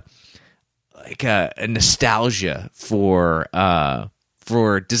like a nostalgia for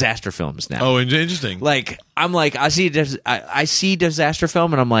disaster films now. Oh, interesting. Like, I'm like, I see disaster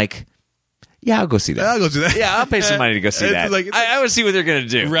film, and I'm like, yeah, I'll go see that. I'll go do that. Yeah, I'll pay some money to go see It's that. like- I would see what they're gonna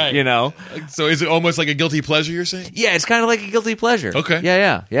do. Right. You know? So is it almost like a guilty pleasure, you're saying? Yeah, it's kind of like a guilty pleasure. Okay.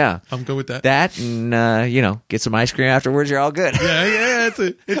 Yeah. I'm good with that. That and get some ice cream afterwards. You're all good. Yeah, it's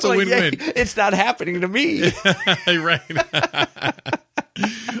a Like, win-win. yeah, it's not happening to me. Right.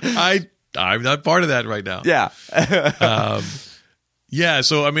 I'm not part of that right now. Yeah. Yeah,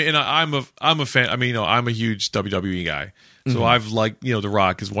 so I mean, and I'm a fan. I mean, I'm a huge WWE guy. So I've liked, The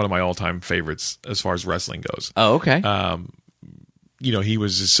Rock is one of my all-time favorites as far as wrestling goes. Oh, okay. He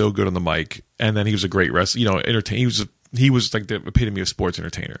was just so good on the mic, and then he was a great wrestler. Entertain. He was like the epitome of sports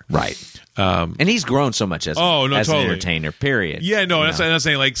entertainer. Right. And he's grown so much as an entertainer. Period. Yeah, no, that's what I'm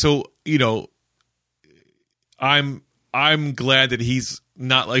saying. Like, so I'm glad that he's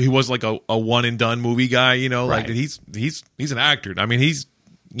not like he was like a one and done movie guy. Like that he's an actor. I mean, he's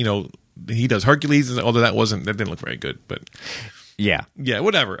he does Hercules, although that didn't look very good, but. Yeah. Yeah,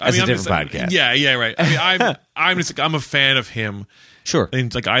 whatever. That's I'm a different podcast. Yeah, right. I mean, I'm a fan of him. Sure.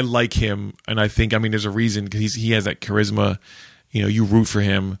 And like I like him, and I think there's a reason because he has that charisma. You root for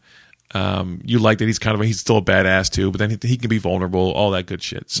him. You like that he's still a badass too, but then he can be vulnerable, all that good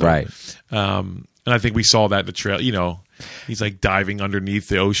shit. So, Right. And I think we saw that in the trail. He's like diving underneath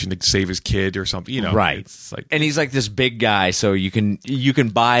the ocean to save his kid or something. Right. It's like, and he's like this big guy, so you can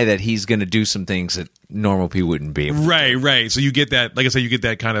buy that he's going to do some things that normal people wouldn't be able to. Right. So you get that, like I said, you get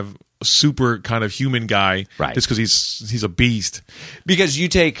that kind of super kind of human guy, Right. Just because he's a beast. Because you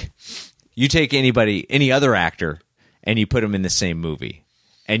take any other actor, and you put him in the same movie,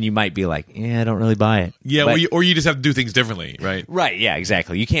 and you might be like, yeah, I don't really buy it. Yeah, But- or you just have to do things differently, right? right, yeah,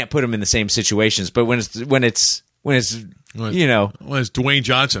 exactly. You can't put him in the same situations, but when it's Well, it's Dwayne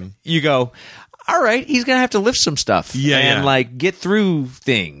Johnson. you go, all right, he's gonna have to lift some stuff, Yeah, and yeah. like get through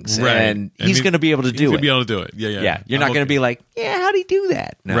things, Right. and he's gonna be able to do He's it. gonna be able to do it. Yeah. Yeah, you're not I'm gonna okay. be like, yeah, how'd he do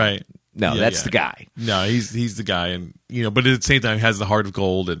that? No. Right. No, Yeah, that's yeah. the guy. No, he's the guy, and but at the same time, he has the heart of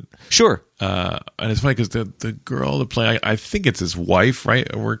gold, and Sure. and it's funny because the girl that play, I think it's his wife,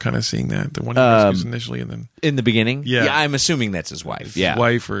 right? We're kind of seeing that the one he rescues initially, and then In the beginning, Yeah. I'm assuming that's his wife. his Yeah,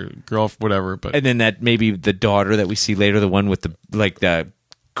 wife or girl, whatever. But and then that maybe the daughter that we see later, the one with the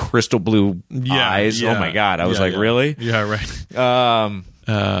crystal blue eyes. yeah, Oh my god! I was like, yeah. really? Yeah, right.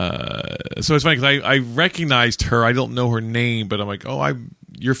 So it's funny because I recognized her. I don't know her name, but I'm like,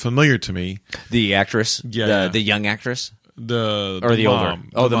 you're familiar to me. The actress, Yeah. the young actress, The the older. mom.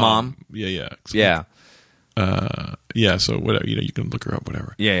 Oh, the mom? Yeah. yeah, Yeah. So whatever, you can look her up,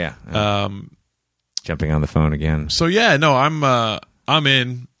 whatever. yeah. Jumping on the phone again. So yeah, no, I'm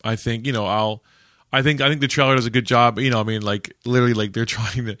in. I think I think the trailer does a good job. Like literally, like they're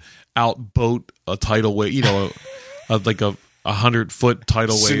trying to outboat a tidal wave. Like a 100-foot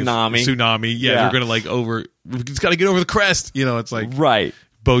tidal wave tsunami. Yeah, Yeah. they're gonna like over. He's got to get over the crest. It's like Right.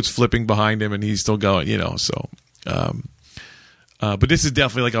 boats flipping behind him, and he's still going. So. But this is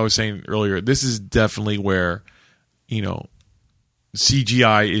definitely, like I was saying earlier, this is definitely where,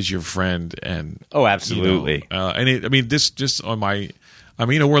 CGI is your friend, and Oh, absolutely. this just on my,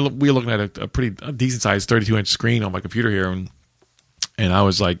 we're looking at a pretty decent sized 32-inch screen on my computer here, and I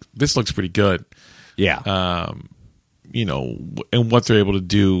was like, this looks pretty good, Yeah. and what they're able to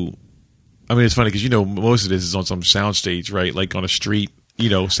do. It's funny because most of this is on some soundstage, right? Like on a street,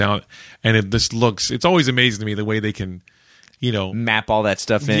 sound, and it's always amazing to me the way they can, Map all that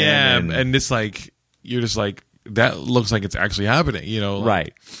stuff in. yeah, and- and it's like you're just like that looks like it's actually happening, like-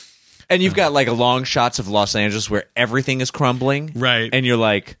 right. And you've got like long shots of Los Angeles where everything is crumbling. Right. And you're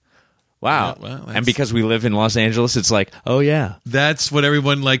like, wow. Yeah, well, that's- and because we live in Los Angeles, it's like, oh yeah. That's what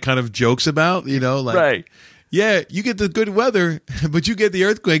everyone like kind of jokes about, like Right. Yeah, you get the good weather, but you get the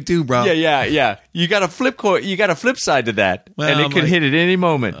earthquake too, bro. Yeah. You got a flip side to that, Well, and it I'm could like- hit at any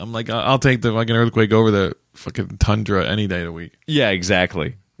moment. I'm like, I'll take the fucking earthquake over the fucking tundra any day of the week. Yeah,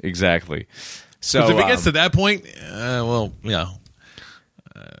 exactly. So 'Cause if it gets to that point, well, yeah,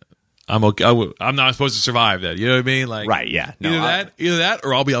 I'm okay. I'm not supposed to survive that. You know what I mean? Like, Right, yeah. No, either that,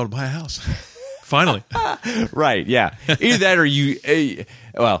 or I'll be able to buy a house. Finally. right, yeah. Either that or you.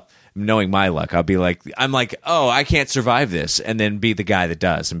 Well, knowing my luck, I'm like, oh, I can't survive this, and then be the guy that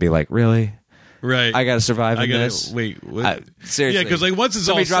does, and be like, really? Right. I got to survive in gotta this. wait. What? Seriously, Yeah, because like once it's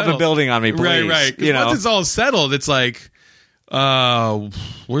somebody all drop settled, a building on me, please. Right. 'Cause You know, once it's all settled, it's like,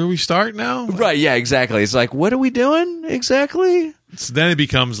 where do we start now? right? Yeah, exactly. It's like, what are we doing exactly? So then it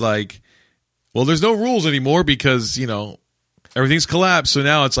becomes like, well, there's no rules anymore because everything's collapsed. So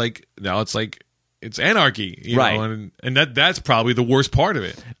now it's like it's anarchy, you Right. know, and that's probably the worst part of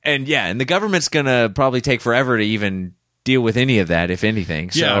it. And the government's gonna probably take forever to even deal with any of that, if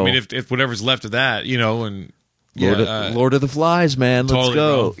anything. So, Yeah, I mean, if whatever's left of that, and Lord of the Flies, man, let's totally,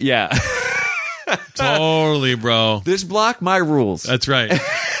 go. bro. Yeah, totally, bro. this block, my rules. That's right.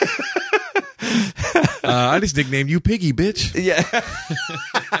 I just nicknamed you Piggy, bitch. Yeah.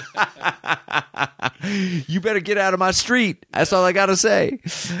 You better get out of my street. That's all I gotta say.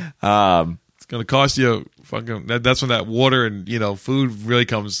 It's gonna cost you fucking. That's when that water and food really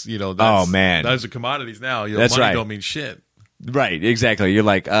comes. That's, Oh, man. those are commodities now. That's money right. Don't mean shit. Right, exactly. You're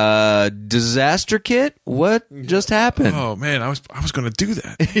like, disaster kit? What just happened? Oh man, I was gonna do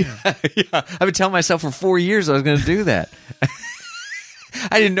that. Yeah. I've been telling myself for 4 years I was going to do that.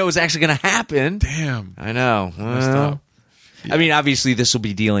 I didn't know it was actually going to happen. Damn. I know. Messed up. I mean, obviously, this will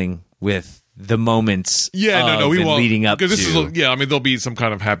be dealing with the moments. Yeah, no, we and won't leading up because to this is. I mean, there'll be some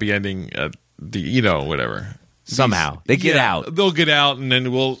kind of happy ending at the whatever. somehow they get out. They'll get out, and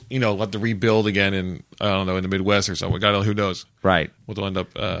then we'll have to rebuild again in I don't know in the Midwest or something. God, who knows? Right. What they'll end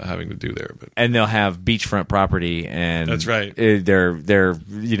up having to do there, but And they'll have beachfront property, and That's right.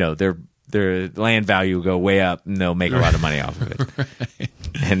 Their land value will go way up, and they'll make a lot of money off of it. Right.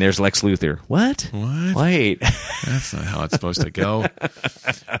 And there's Lex Luthor. What? Wait. That's not how it's supposed to go.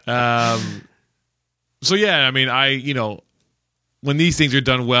 So yeah, I mean, when these things are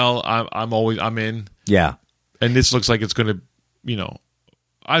done well, I'm in, Yeah. and this looks like it's going to,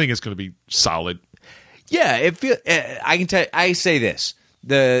 I think it's going to be solid. Yeah, I can tell. I say this: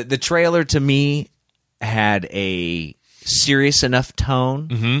 the trailer to me had a serious enough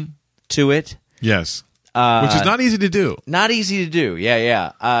tone to it. Yes, which is not easy to do. Not easy to do.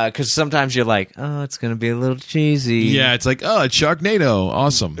 Yeah. Because sometimes you're like, oh, it's going to be a little cheesy. Yeah, it's like, oh, it's Sharknado,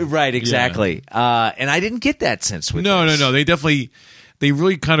 awesome. Right. Exactly. And I didn't get that sense with No. this. They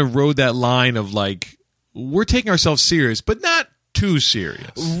really kind of rode that line of like, we're taking ourselves serious, but not too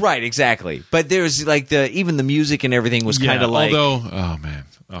serious. Right. Exactly. But there's like even the music and everything was kind of like. Although, oh man,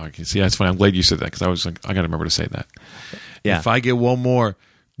 I can see that's funny. I'm glad you said that because I was like, I got to remember to say that. Yeah. If I get one more,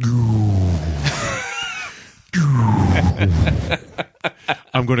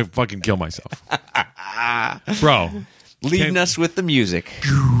 I'm going to fucking kill myself, bro. Leading us with the music.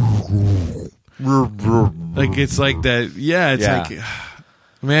 Like it's like that. Yeah, it's Yeah. like,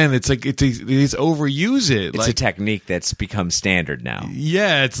 man, it's like it's overuse it. It's like, a technique that's become standard now.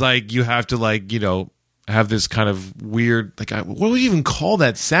 yeah, it's like you have to have this kind of weird what would you even call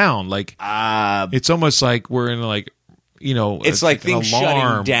that sound? Like it's almost like we're in like It's like an things shutting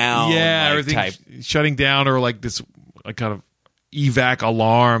alarm. down, Yeah, like, everything type. shutting down or like this like kind of evac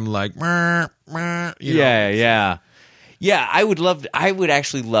alarm like Yeah. I would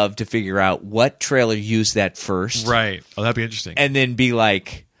actually love to figure out what trailer used that first. Right. Oh, that'd be interesting. And then be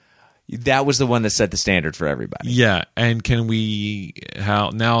like, that was the one that set the standard for everybody. Yeah, and can we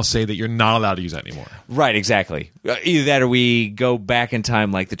now say that you're not allowed to use that anymore? Right, exactly. Either that or we go back in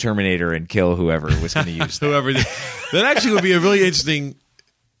time like the Terminator and kill whoever was going to use that. Whoever that actually would be a really interesting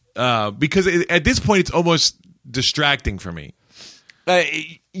because at this point it's almost distracting for me.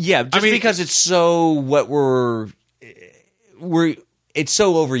 Yeah, just because it's so it's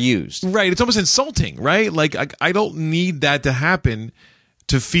so overused. Right, it's almost insulting, right? Like I don't need that to happen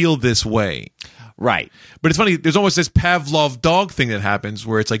to feel this way. Right. But it's funny, there's almost this Pavlov dog thing that happens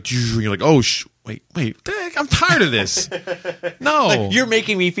where it's like you're like, "Oh, wait, I'm tired of this." No. Like, you're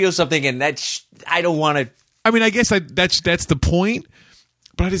making me feel something and I don't want to. I mean, I guess that's the point.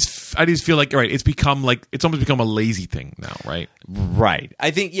 But I just feel like, all right, it's almost become a lazy thing now, right? Right. I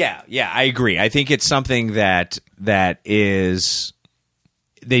think, yeah, I agree. I think it's something that is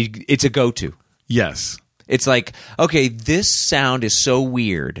it's a go-to. Yes. It's like, okay, this sound is so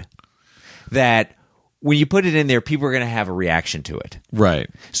weird that when you put it in there, people are going to have a reaction to it. Right.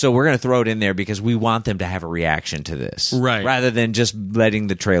 So we're going to throw it in there because we want them to have a reaction to this, Right. rather than just letting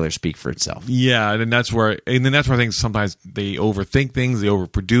the trailer speak for itself. Yeah, and then that's where I think sometimes they overthink things, they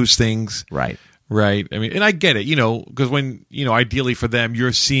overproduce things. Right. Right. I mean, and I get it, because when, ideally for them,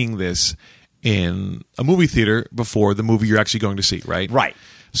 you're seeing this in a movie theater before the movie you're actually going to see, right? Right.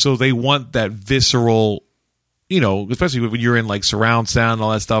 So they want that visceral, especially when you're in like surround sound and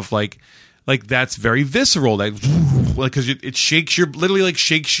all that stuff, like that's very visceral, because it shakes your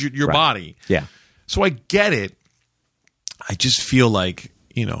Right. body. Yeah. So I get it. I just feel like,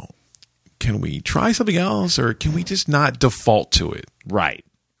 can we try something else, or can we just not default to it? Right.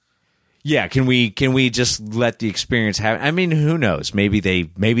 Yeah, can we just let the experience happen? I mean, who knows? Maybe they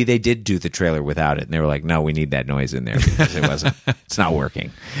did do the trailer without it, and they were like, "No, we need that noise in there because it's not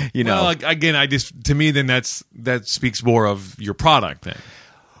working." Well, again, to me, then that speaks more of your product then.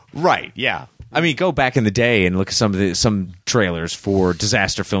 Right? Yeah. I mean, go back in the day and look at some trailers for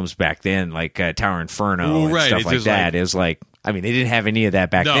disaster films back then, like Tower Inferno and Right, stuff it's like just that. It was like, I mean, they didn't have any of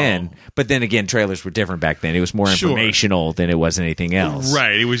that back No. then. But then again, trailers were different back then. It was more Sure. informational than it was anything else.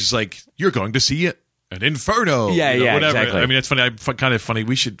 Right. It was just like, you're going to see an Inferno. Yeah, yeah, whatever. exactly. I mean, that's funny. Kind of funny.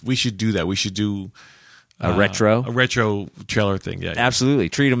 We should do that. We should do A retro. a retro trailer thing. Yeah. Absolutely.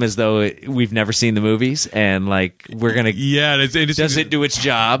 Treat them as though we've never seen the movies, and like we're gonna. Yeah. Does it do its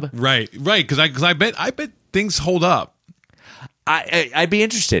job? Right. Right. Because I bet things hold up. I'd be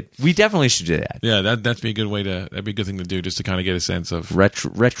interested. We definitely should do that. Yeah. That'd be a good thing to do, just to kind of get a sense of.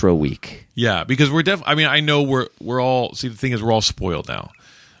 Retro week. Yeah, because we're I mean, I know we're all. See, the thing is, we're all spoiled now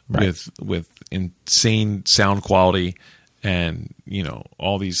with insane sound quality and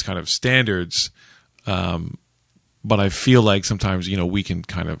all these kind of standards. But I feel like sometimes we can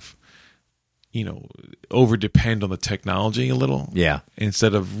kind of over depend on the technology a little. Yeah.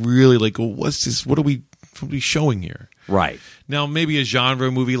 Instead of really like, well, what's this? What are we showing here? Right. Now, maybe a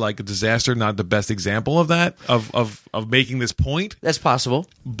genre movie like a disaster, not the best example of that, of making this point. That's possible.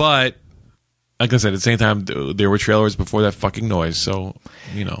 But like I said, at the same time, there were trailers before that fucking noise. So,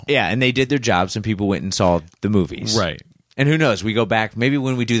 Yeah, and they did their jobs, and people went and saw the movies. Right. And who knows? We go back. Maybe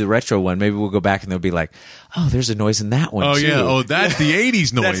when we do the retro one, maybe we'll go back and they'll be like, "Oh, there's a noise in that one." Oh too. yeah. Oh, that's the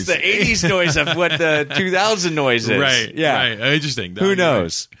 '80s noise. That's the '80s noise of what the 2000 noise is. Right. Yeah. Right. Interesting. Who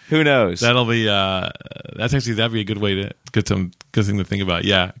knows? Who knows? That'll be. That'd be a good way to good thing to think about.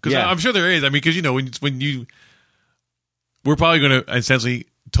 Yeah. Because Yeah. I'm sure there is. I mean, because we're probably going to essentially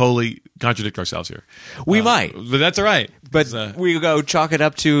totally contradict ourselves here. We might, but that's all right. but we go chalk it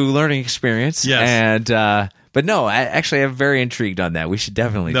up to learning experience. Yes. And but no, I'm very intrigued on that. We should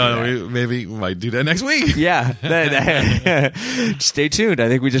definitely do that. Maybe we might do that next week. Yeah. Stay tuned. I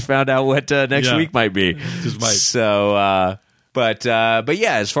think we just found out what next Yeah. week might be. Just might. So, but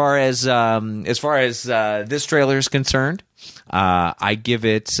yeah, as far as this trailer is concerned, I give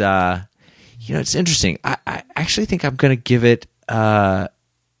it. It's interesting. I actually think I'm going to give it. I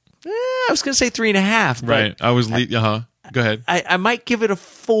was going to say 3.5. But Right. I was. Go ahead. I might give it a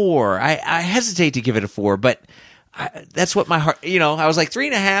 4. I hesitate to give it a 4, but that's what my heart. I was like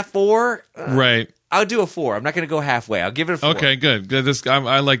 3.5, 4. Right. I'll do a 4. I'm not going to go halfway. I'll give it a 4. Okay, good.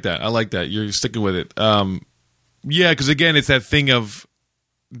 I like that. I like that. You're sticking with it. Yeah, because again, it's that thing of,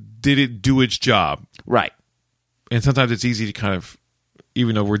 did it do its job? Right. And sometimes it's easy to kind of,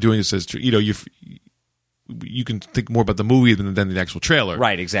 even though we're doing this as you can think more about the movie than the actual trailer.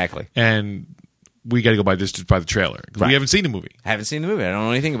 Right. Exactly. And we got to go by the trailer. 'Cause Right. we haven't seen the movie. I haven't seen the movie. I don't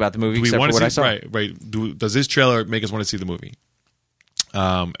know anything about the movie Do we except want for to what see? I saw. Right. Does this trailer make us want to see the movie?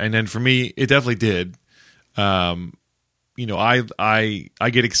 And then for me, it definitely did. I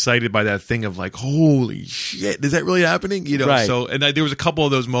get excited by that thing of like, holy shit, is that really happening? Right. So, and there was a couple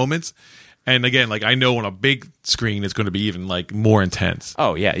of those moments. And again, like I know on a big screen, it's going to be even like more intense.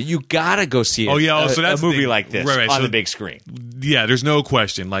 Oh yeah, you gotta go see Oh, yeah. So that's a the movie thing. like this Right, on so- the big screen. Yeah, there's no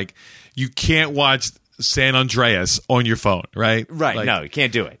question. Like you can't watch San Andreas on your phone, right? Right? Like, No, you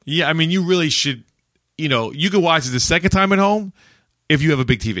can't do it. Yeah, I mean, you really should. You could watch it the second time at home if you have a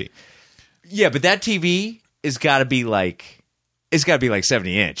big TV. Yeah, but that TV has got to be like. It's got to be like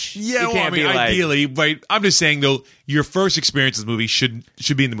 70-inch. Yeah, it well, can't I mean, be like, ideally, right? I'm just saying though, your first experience with the movie should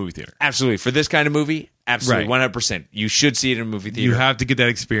be in the movie theater. absolutely for this kind of movie. Absolutely, Right. 100%. You should see it in a movie theater. You have to get that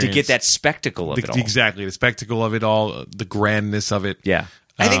experience to get that spectacle of it all. Exactly, the spectacle of it all, the grandness of it. Yeah.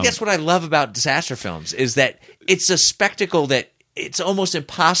 I think that's what I love about disaster films is that it's a spectacle that it's almost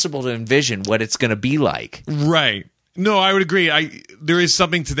impossible to envision what it's going to be like. Right. No, I would agree. There is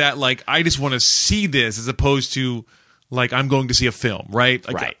something to that. Like, I just want to see this as opposed to like I'm going to see a film, right?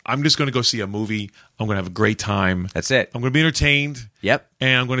 Like, Right. I'm just going to go see a movie. I'm going to have a great time. That's it. I'm going to be entertained. Yep.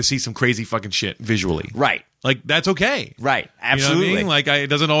 And I'm going to see some crazy fucking shit visually. Right. Like, that's okay. Right. You know what Absolutely. I mean? Like, it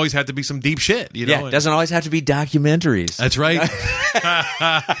doesn't always have to be some deep shit. You know? Yeah, it doesn't always have to be documentaries. That's right.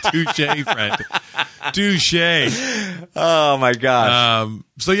 Touche, friend. Touche. Oh my gosh.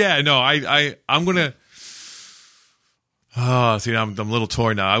 So yeah, no, I'm gonna. Oh, see, I'm a little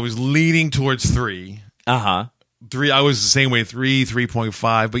torn now. I was leaning towards 3. Uh-huh. 3. I was the same way.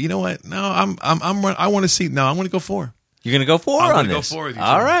 3.5. But you know what? No, I want to see. No, I'm going to go 4. You're going to go 4 I'm on gonna go this. 4 with you,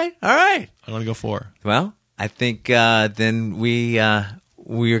 All too. right. All right. I'm going to go 4. Well, I think then we're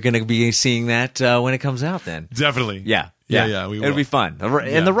going to be seeing that when it comes out then. Definitely. Yeah. Yeah. We will. It'll be fun.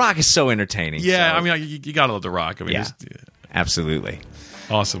 And The Rock is so entertaining. Yeah, so- I mean, you gotta love The Rock. I mean, Yeah. it's Absolutely.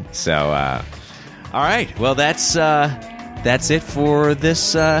 awesome. So, all right. Well, that's it for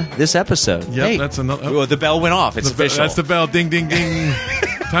this episode. Yep, Hey, that's another. well, the bell went off. It's official. That's the bell. Ding, ding, ding. Is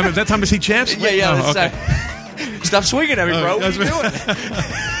that time to see champs? Yeah. Oh, It's, okay. stop swinging at me, bro. What are that's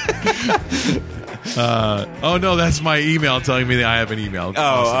you doing? Oh no, that's my email telling me that I have an email. It's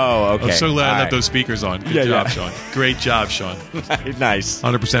awesome. okay. I'm so glad All I left right. those speakers on. Good Yeah, job, yeah. Sean. Great job, Sean. Nice.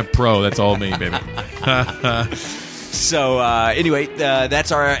 100% pro. That's all me, baby. So, anyway,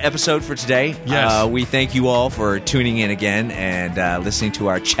 that's our episode for today. Yes. We thank you all for tuning in again and listening to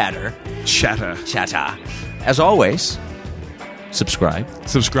our chatter. Chatter. As always, subscribe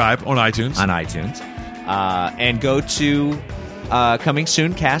Subscribe on iTunes. on iTunes and go to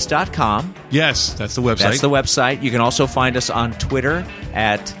comingsoon.cast.com. Yes, that's the website. That's the website. You can also find us on Twitter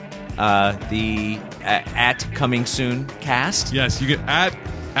at Coming Soon Cast. Yes, you get at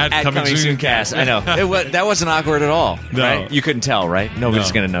Coming Soon Cast. I know. That wasn't awkward at all, No. right? You couldn't tell, right? Nobody's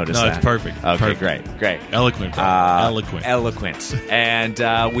No. going to notice No, that. it's perfect. Okay, Perfect. great. Eloquent. Eloquent. Eloquent.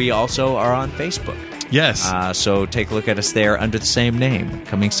 And we also are on Facebook. Yes. So take a look at us there under the same name,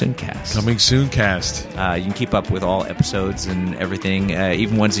 Coming Soon Cast. Coming soon cast. You can keep up with all episodes and everything,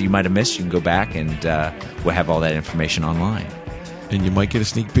 even ones that you might have missed. You can go back and we'll have all that information online. And you might get a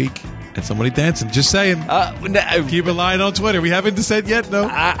sneak peek at somebody dancing. Just saying. Keep an eye on Twitter. We haven't said yet, no?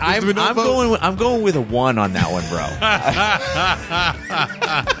 I'm going with a 1 on that one, bro.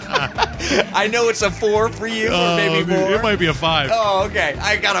 I know it's a 4 for you, or maybe more. It might be a 5. Oh, okay.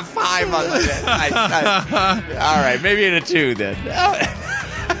 I got a 5 on that. All right, maybe in a 2 then.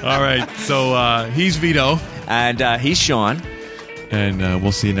 All right. So he's Vito. And he's Sean. And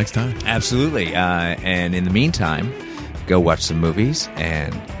we'll see you next time. Absolutely. And in the meantime, go watch some movies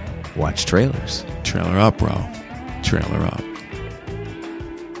and watch trailers. Trailer up, bro. Trailer up.